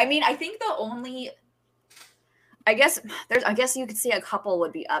 I mean, I think the only I guess you could see a couple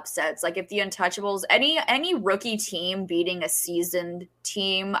would be upsets. Like if the Untouchables, any rookie team beating a seasoned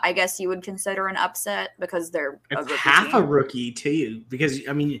team, I guess you would consider an upset because they're a It's rookie half team. a rookie too, because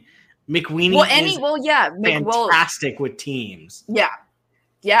I mean, McWeenie is fantastic with teams. Yeah.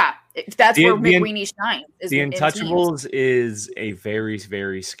 That's where The McWeenie shines. The Untouchables is a very,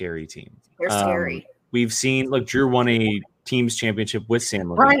 very scary team. They're scary. We've seen, look, Drew won a teams championship with San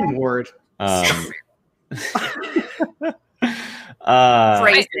Luis. Brian Ward.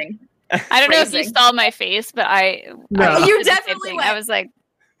 Phrasing. I don't know if you Phrasing. saw my face, but No. I You did the same definitely thing. went. I was like,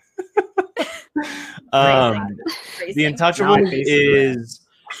 The Phrasing. Untouchables Nice. is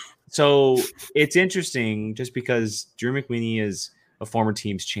so it's interesting just because Drew McWeenie is a former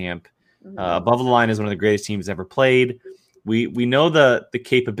teams champ. Above the Line is one of the greatest teams ever played. We know the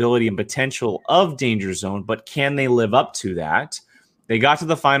capability and potential of Danger Zone, but can they live up to that? They got to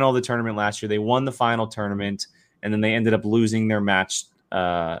the final of the tournament last year. They won the final tournament, and then they ended up losing their match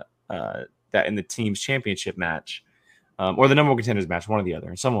that in the team's championship match, or the number one contenders match, one or the other.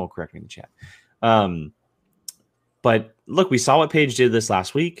 And someone will correct me in the chat. But look, we saw what Paige did this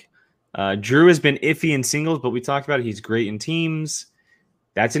last week. Drew has been iffy in singles, but we talked about it. He's great in teams.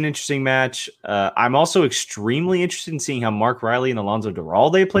 That's an interesting match. I'm also extremely interested in seeing how Mark Riley and Alonzo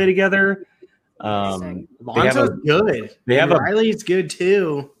Duralde play together. Lonzo's good. They have Riley's good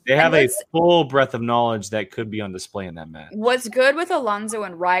too. They have a what's- full breadth of knowledge that could be on display in that match. What's good with Alonzo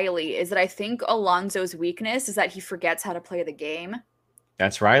and Riley is that I think Alonzo's weakness is that he forgets how to play the game.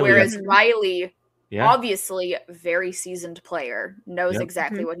 That's Riley. Whereas Riley, yeah, obviously, very seasoned player, knows Yep.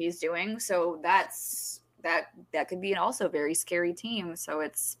 exactly what he's doing. So that could be an also very scary team. So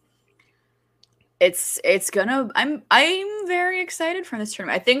I'm very excited for this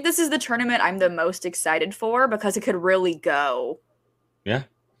tournament. I think this is the tournament I'm the most excited for because it could really go in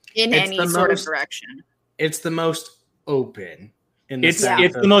It's any the sort of most- direction. It's the most open. In it's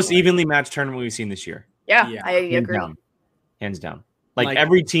sense of, the most like, evenly matched tournament we've seen this year. Yeah, Yeah. I Hands agree. down. Hands down. Like Like-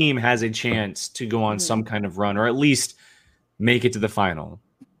 every team has a chance to go on Mhm. some kind of run or at least make it to the final.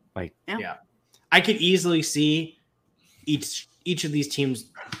 I could easily see each of these teams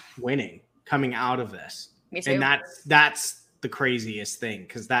winning coming out of this. Me too. And that's the craziest thing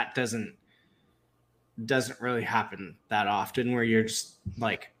because that doesn't really happen that often where you're just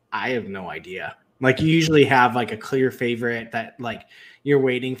like, I have no idea. Like you usually have like a clear favorite that like you're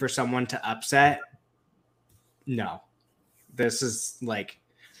waiting for someone to upset. No, this is like,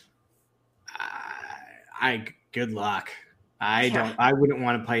 good luck. I wouldn't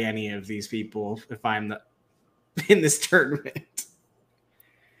want to play any of these people if I'm in this tournament.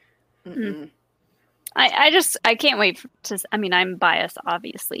 Mm-mm. I can't wait to. I mean, I'm biased,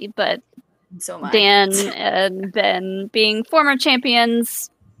 obviously, but So much. Dan and Ben being former champions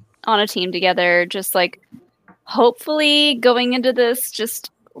on a team together, just like hopefully going into this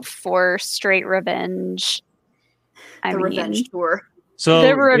just for straight revenge. The revenge tour. So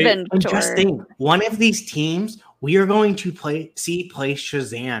The revenge And tour. just think, one of these teams we are going to play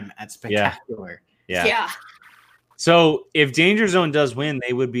Shazam at Spectacular. yeah. So if Danger Zone does win,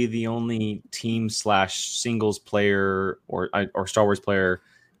 they would be the only team / singles player or Star Wars player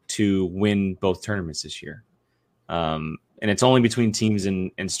to win both tournaments this year. And it's only between teams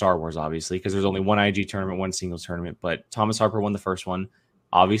in Star Wars, obviously, because there's only one IG tournament, one singles tournament. But Thomas Harper won the first one,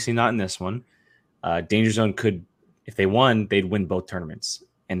 obviously not in this one. Danger Zone could, if they won, they'd win both tournaments.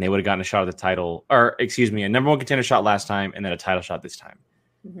 And they would have gotten a shot at the title, or excuse me, a number one contender shot last time and then a title shot this time.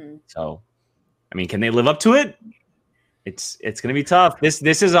 Mm-hmm. So, I mean, can they live up to it? It's going to be tough. This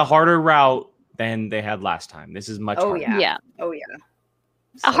is a harder route than they had last time. This is much Oh harder. yeah. Yeah. Oh yeah.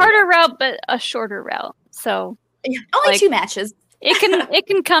 A harder route, but a shorter route. So Only 2 matches. it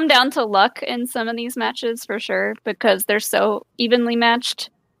can come down to luck in some of these matches for sure because they're so evenly matched.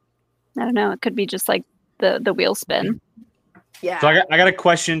 I don't know. It could be just like the wheel spin. Yeah. So I got a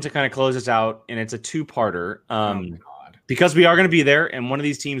question to kind of close this out, and it's a 2-parter. Oh my God. Because we are going to be there, and one of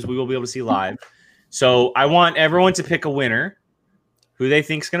these teams we will be able to see live. So I want everyone to pick a winner, who they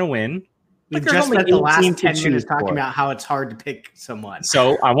think is going to win. We've There's just only spent the 18 last to 10 choose minutes talking for. about how it's hard to pick someone.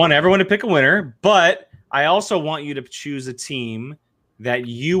 So I want everyone to pick a winner, but I also want you to choose a team that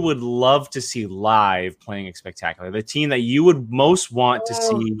you would love to see live playing at Spectacular. The team that you would most want to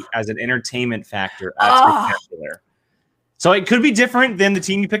see as an entertainment factor at Spectacular. So it could be different than the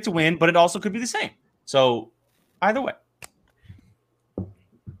team you picked to win, but it also could be the same. So either way.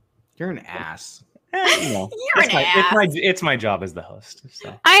 You're an ass. You know, You're an ass. it's my job as the host.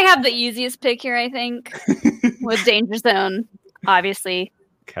 So. I have the easiest pick here, I think, with Danger Zone, obviously.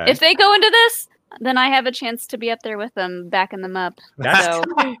 Okay. If they go into this, then I have a chance to be up there with them, backing them up.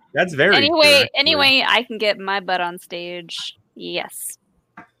 That's very anyway, I can get my butt on stage. Yes.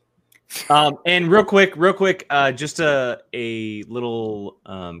 And real quick, just a little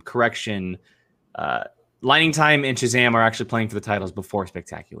correction. Lightning Time and Shazam are actually playing for the titles before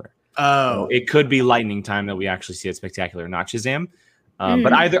Spectacular. Oh, So it could be Lightning Time that we actually see at Spectacular, not Shazam.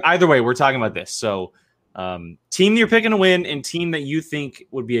 But either way, we're talking about this. So team you're picking to win and team that you think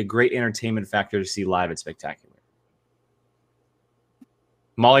would be a great entertainment factor to see live at Spectacular.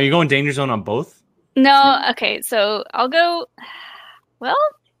 Molly, are you going Danger Zone on both? No, okay, so I'll go. Well,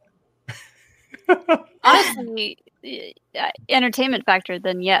 honestly, entertainment factor.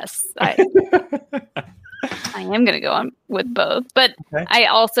 Then yes, I am going to go on with both. But Okay. I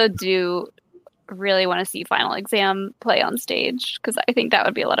also do really want to see Final Exam play on stage because I think that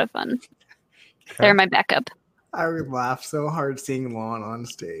would be a lot of fun. Okay. They're my backup. I would laugh so hard seeing Lon on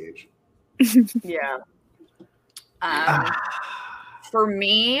stage. Yeah. For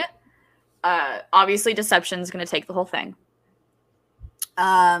me, obviously Deception's going to take the whole thing.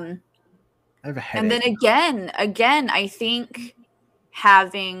 I have a headache. And then again, I think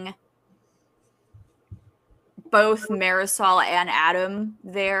having both Marisol and Adam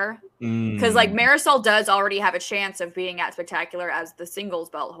there, because like Marisol does already have a chance of being at Spectacular as the singles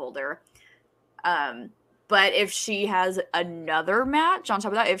belt holder. But if she has another match on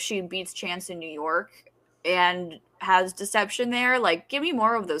top of that, if she beats Chance in New York and has Deception there, like give me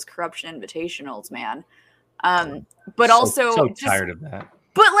more of those Corruption Invitationals, man. But also so tired of that.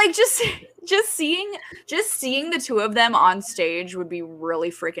 But like just seeing the two of them on stage would be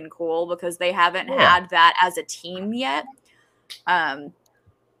really freaking cool because they haven't had that as a team yet. Here's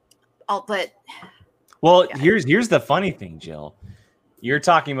the funny thing, Jill. You're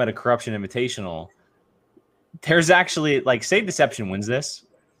talking about a Corruption Invitational. There's actually, like, say Deception wins this,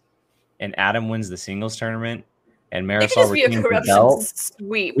 and Adam wins the singles tournament, and Marisol retains the belt.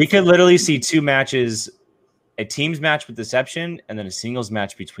 Sweep. We could literally see 2 matches, a teams match with Deception, and then a singles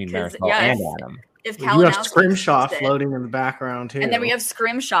match between Marisol and Adam. If you have Kalinowski Scrimshaw floating in the background too, and then we have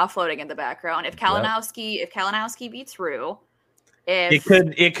Scrimshaw floating in the background. If Kalinowski beats Rue,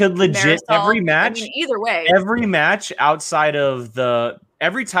 it could legit Marisol, every match. I mean, either way, every match outside of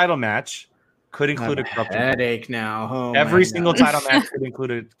every title match could include a corruption headache now. Oh, every single title match could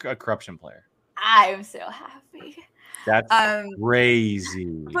include a corruption player. I'm so happy. That's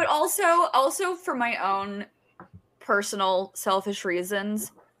crazy. But also for my own personal selfish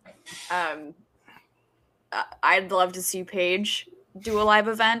reasons, I'd love to see Paige do a live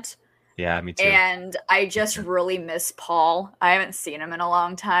event. Yeah, me too. And I just really miss Paul. I haven't seen him in a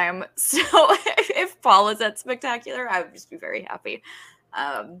long time. So if Paul is at Spectacular, I would just be very happy.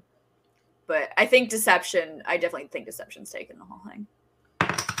 But I think I definitely think Deception's taking the whole thing.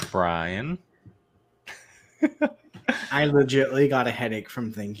 Brian. I legitimately got a headache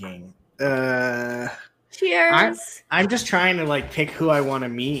from thinking. Cheers. I'm just trying to like pick who I want to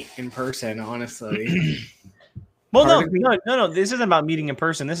meet in person, honestly. Well, no. This isn't about meeting in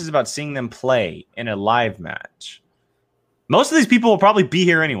person. This is about seeing them play in a live match. Most of these people will probably be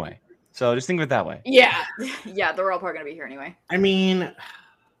here anyway. So just think of it that way. Yeah, they're all probably going to be here anyway. I mean,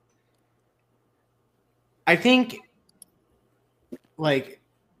 I think like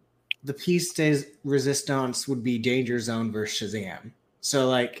the piece de resistance would be Danger Zone versus Shazam. So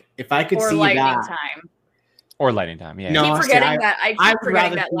like if I could see Lightning that. Time. Or Lightning Time, yeah. No, I keep forgetting that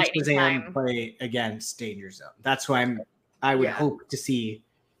Lightning Lightning Time play against Danger Zone. That's who I would hope to see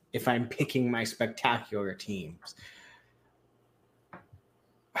if I'm picking my Spectacular teams.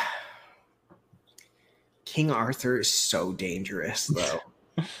 King Arthur is so dangerous, though.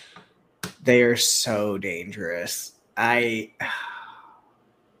 They are so dangerous. They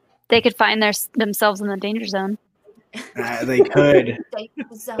could find themselves in the danger zone. They could.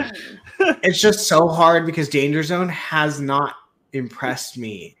 Danger Zone. It's just so hard because Danger Zone has not impressed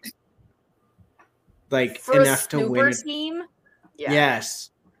me. Like For enough a to super win. team? Yeah.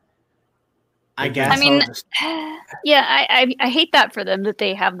 Yes. I guess. I mean, yeah, I hate that for them that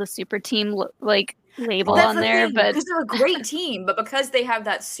they have the super team label That's on the there, thing, but because they're a great team, but because they have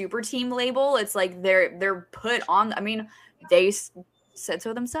that super team label, it's like they're put on. I mean, they said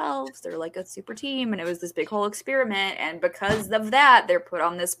so themselves. They're like a super team, and it was this big whole experiment, and because of that, they're put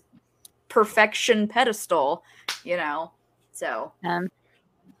on this perfection pedestal. You know, so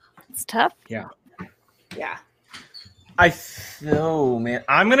it's tough. yeah. Man,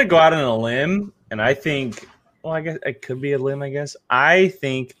 I'm gonna go out on a limb, and I think, well, I guess it could be a limb. I guess I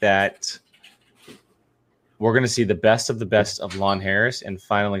think that we're gonna see the best of Lon Harris, and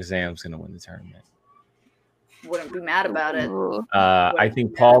Final Exam's gonna win the tournament. Wouldn't be mad about it. I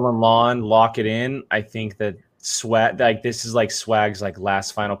think Paul and Lon lock it in. I think that this is like Swag's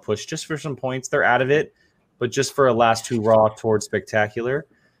last final push, just for some points. They're out of it, but just for a last two Raw towards Spectacular.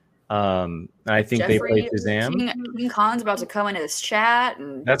 And I think Jeffrey, they play Shazam. King Khan's about to come into this chat,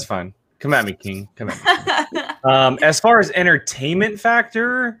 and That's fine. Come at me, King. Come at me. As far as entertainment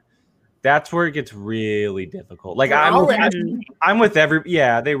factor, that's where it gets really difficult. Like I'm with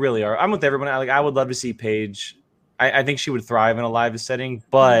they really are. I'm with everyone. I would love to see Paige. I think she would thrive in a live setting,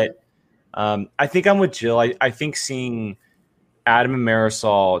 but I think I'm with Jill. I think seeing Adam and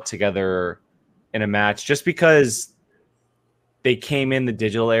Marisol together in a match, just because they came in the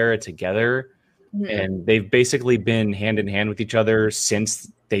digital era together, and they've basically been hand in hand with each other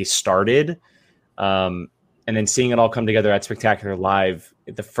since they started. And then seeing it all come together at Spectacular Live,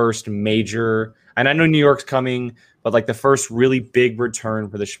 the first major, and I know New York's coming, but like the first really big return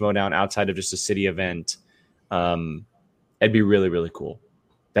for the Schmodown outside of just a city event, it'd be really, really cool.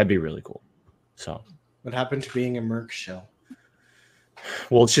 That'd be really cool. So, what happened to being a Merc show?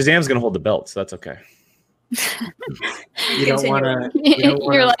 Well, Shazam's going to hold the belt, so that's okay. You don't want to.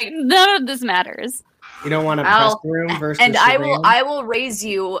 You're like, none of this matters. You don't want to press room versus. And Shazam? I will raise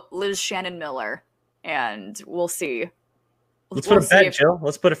you Liz Shannon Miller, and we'll see. Let's put a bet, Jill.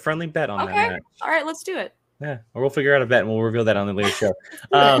 Let's put a friendly bet on that. Okay. All right, let's do it. Yeah, or we'll figure out a bet and we'll reveal that on the later show.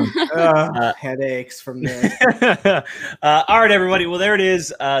 Headaches from this. All right, everybody. Well, there it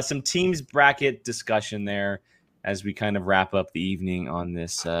is. Some teams bracket discussion there as we kind of wrap up the evening on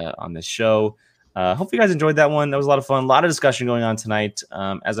this show. Hope you guys enjoyed that one. That was a lot of fun. A lot of discussion going on tonight.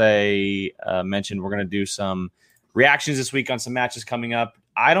 As I mentioned, we're going to do some reactions this week on some matches coming up.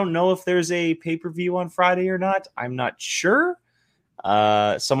 I don't know if there's a pay-per-view on Friday or not. I'm not sure.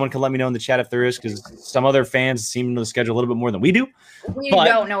 Someone can let me know in the chat if there is, because some other fans seem to know the schedule a little bit more than we do. We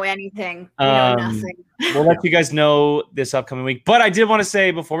don't know anything. We know nothing. We'll let you guys know this upcoming week. But I did want to say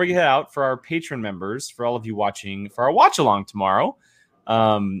before we get out, for our Patreon members, for all of you watching, for our watch along tomorrow,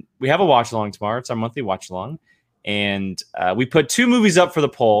 we have a watch along tomorrow. It's our monthly watch along, and we put two movies up for the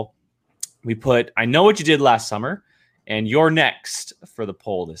poll. We put I Know What You Did Last Summer and You're Next for the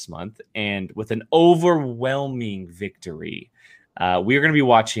poll this month, and with an overwhelming victory, we are going to be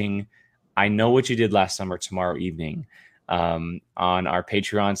watching I Know What You Did Last Summer tomorrow evening on our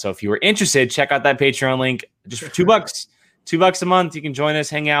Patreon. So if you were interested, check out that Patreon link just for $2. $2 a month. You can join us,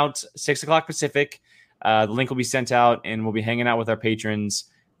 hang out 6:00 Pacific. The link will be sent out, and we'll be hanging out with our patrons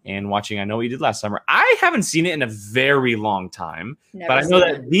and watching I Know What You Did Last Summer. I haven't seen it in a very long time, but I know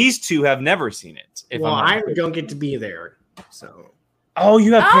that these two have never seen it. I don't get to be there, so. Oh,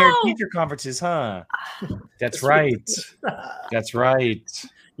 you have parent-teacher conferences, huh? That's right. That's right.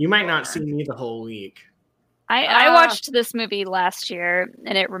 You might not see me the whole week. I watched this movie last year,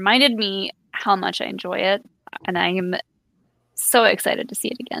 and it reminded me how much I enjoy it, and I am so excited to see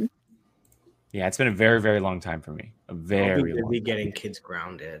it again. Yeah, it's been a very, very long time for me. A very long time. Getting kids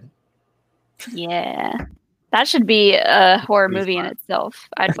grounded. Yeah. That should be a horror movie in itself.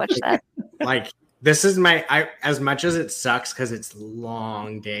 I'd watch that. Like, this is as much as it sucks because it's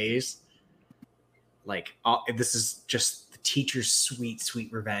long days, like, this is just the teacher's sweet,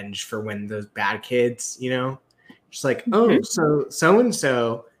 sweet revenge for when those bad kids, just like,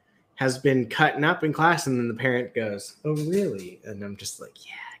 so-and-so has been cutting up in class, and then the parent goes, oh, really? And I'm just like,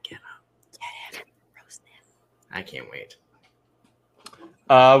 yeah, get him. Roast him. I can't wait.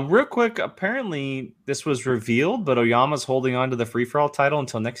 Real quick, apparently this was revealed, but Oyama's holding on to the free-for-all title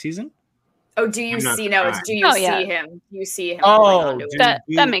until next season. Oh, do you see? No, it's do you see him? Do you see him? Oh,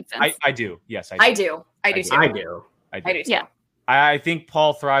 that makes sense. I do. Yes, I do. I do too. Yeah. I think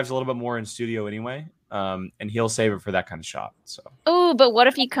Paul thrives a little bit more in studio anyway. and he'll save it for that kind of shot. So. Oh, but what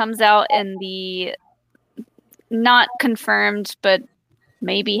if he comes out in the not confirmed, but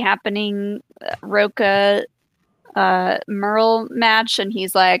maybe happening Roka Merle match, and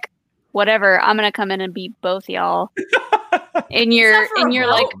he's like, "Whatever, I'm gonna come in and beat both y'all." in your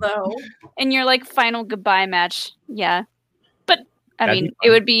final goodbye match. Yeah, but I mean, it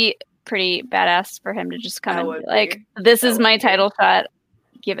would be pretty badass for him to just come and be like, "This is my title shot.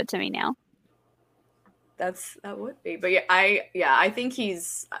 Give it to me now." That would be, but I think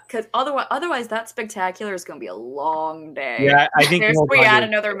he's because otherwise that spectacular is going to be a long day. Yeah, I think we add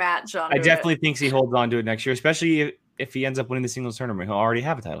another match on. I definitely think he holds on to it next year, especially if he ends up winning the singles tournament. He'll already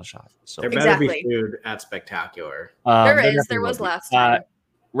have a title shot. So there better be food at Spectacular. There was last time.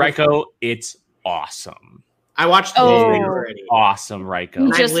 Raiko, it's awesome. I watched the whole thing already. Awesome, Raiko.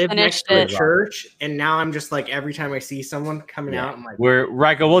 I live next to a church, and now I'm just like, every time I see someone coming out, I'm like,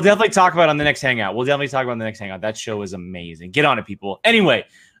 Raiko, we'll definitely talk about it on the next hangout. That show is amazing. Get on it, people. Anyway,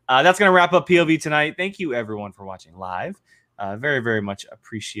 that's going to wrap up POV tonight. Thank you, everyone, for watching live. Very, very much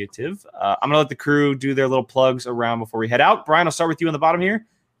appreciative. I'm going to let the crew do their little plugs around before we head out. Brian, I'll start with you on the bottom here.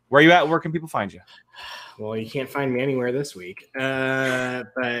 Where are you at? Where can people find you? Well, you can't find me anywhere this week.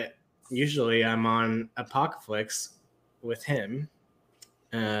 But usually I'm on Apocalypse with him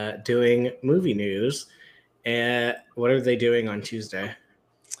doing movie news. What are they doing on Tuesday?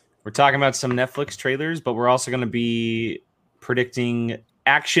 We're talking about some Netflix trailers, but we're also going to be predicting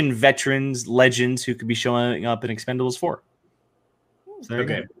action veterans, legends who could be showing up in Expendables 4. So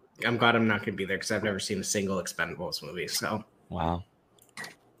okay. I'm glad I'm not going to be there because I've never seen a single Expendables movie. So wow.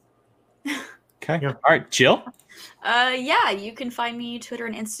 Okay. Yeah. All right. Jill. You can find me Twitter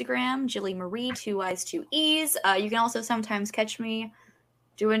and Instagram, Jilly Marie, 2 I's, 2 E's. You can also sometimes catch me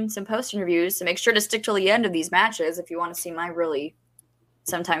doing some post interviews. So make sure to stick till the end of these matches if you want to see my really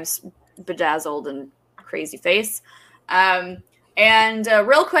sometimes bedazzled and crazy face. And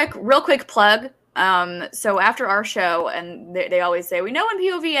real quick plug. So after our show, and they always say we know when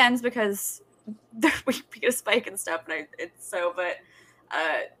POV ends because we get a spike and stuff, and but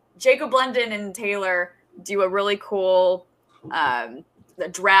Jacob London and Taylor do a really cool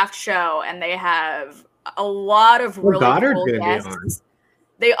draft show, and they have a lot of really cool guests.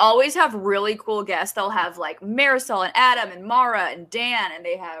 They always have really cool guests. They'll have like Marisol and Adam and Mara and Dan, and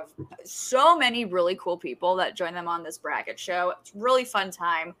they have so many really cool people that join them on this bracket show. It's a really fun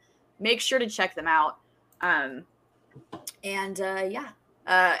time. Make sure to check them out. I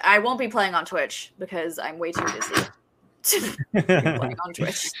won't be playing on Twitch because I'm way too busy to be playing on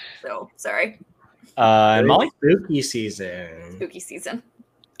Twitch. So sorry. Molly? Spooky season.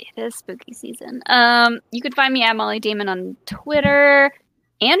 It is spooky season. You could find me at Molly Damon on Twitter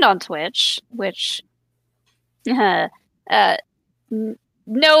and on Twitch, which no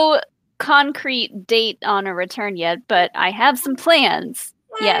concrete date on a return yet, but I have some plans.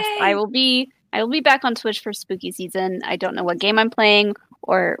 Yay! Yes, I will be back on Twitch for spooky season. I don't know what game I'm playing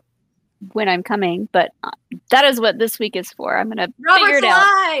or when I'm coming, but that is what this week is for. I'm gonna figure it out.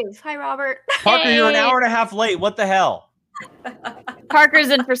 Live. Hi, Robert. Parker, you're an hour and a half late. What the hell? Parker's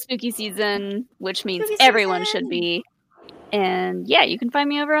in for spooky season, which means everyone should be. And yeah, you can find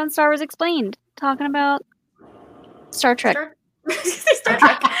me over on Star Wars Explained, talking about Star Trek. Star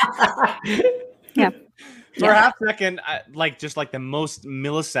Trek. Yeah. For a half second, just the most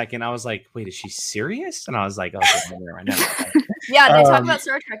millisecond, I was like, "Wait, is she serious?" And I was like, "Oh, I know." Yeah, they talk about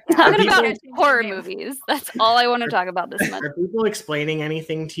Star Trek. Talking about horror movies. That's all I want to talk about this month. Are people explaining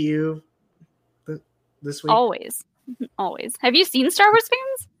anything to you this week? Always. Have you seen Star Wars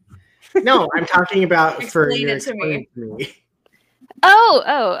fans? No, I'm talking about explain it to me.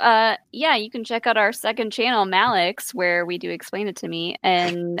 Yeah, you can check out our second channel, Malix, where we do Explain It to Me.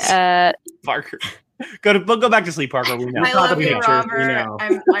 And Parker. Go back to sleep, Parker. We know. I love you, Robert.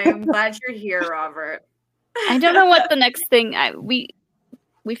 I'm glad you're here, Robert. I don't know what the next thing we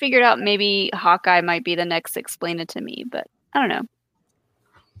figured out. Maybe Hawkeye might be the next Explain It to Me, but I don't know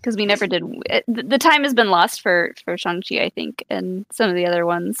because we never did. The time has been lost for Shang-Chi, I think, and some of the other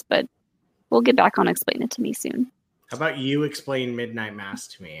ones. But we'll get back on Explain It to Me soon. How about you explain Midnight Mass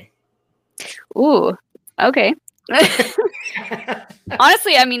to me? Ooh, okay.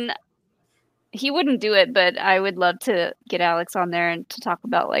 Honestly, I mean, he wouldn't do it, but I would love to get Alex on there and to talk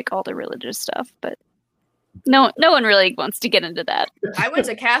about like all the religious stuff. But no one really wants to get into that. I went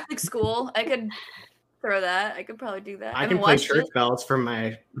to Catholic school. I could throw that. I could probably do that. I can play church bells from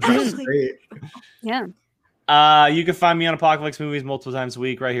my Yeah. You can find me on Apocalypse Movies multiple times a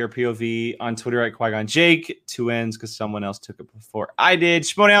week right here at POV, on Twitter at Qui-Gon Jake, 2 N's because someone else took it before I did.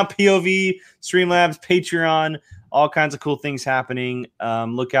 Schmodown, POV, Streamlabs, Patreon, all kinds of cool things happening.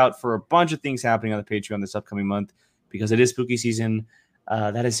 Look out for a bunch of things happening on the Patreon this upcoming month because it is spooky season.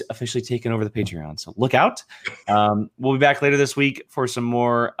 That is officially taken over the Patreon, so look out. We'll be back later this week for some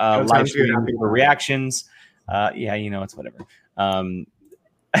more live stream reactions. Yeah, it's whatever.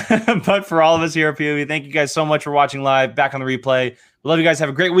 But for all of us here at POV, thank you guys so much for watching live, back on the replay. We love you guys. Have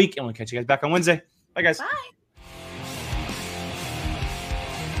a great week, and we'll catch you guys back on Wednesday. Bye, guys. Bye.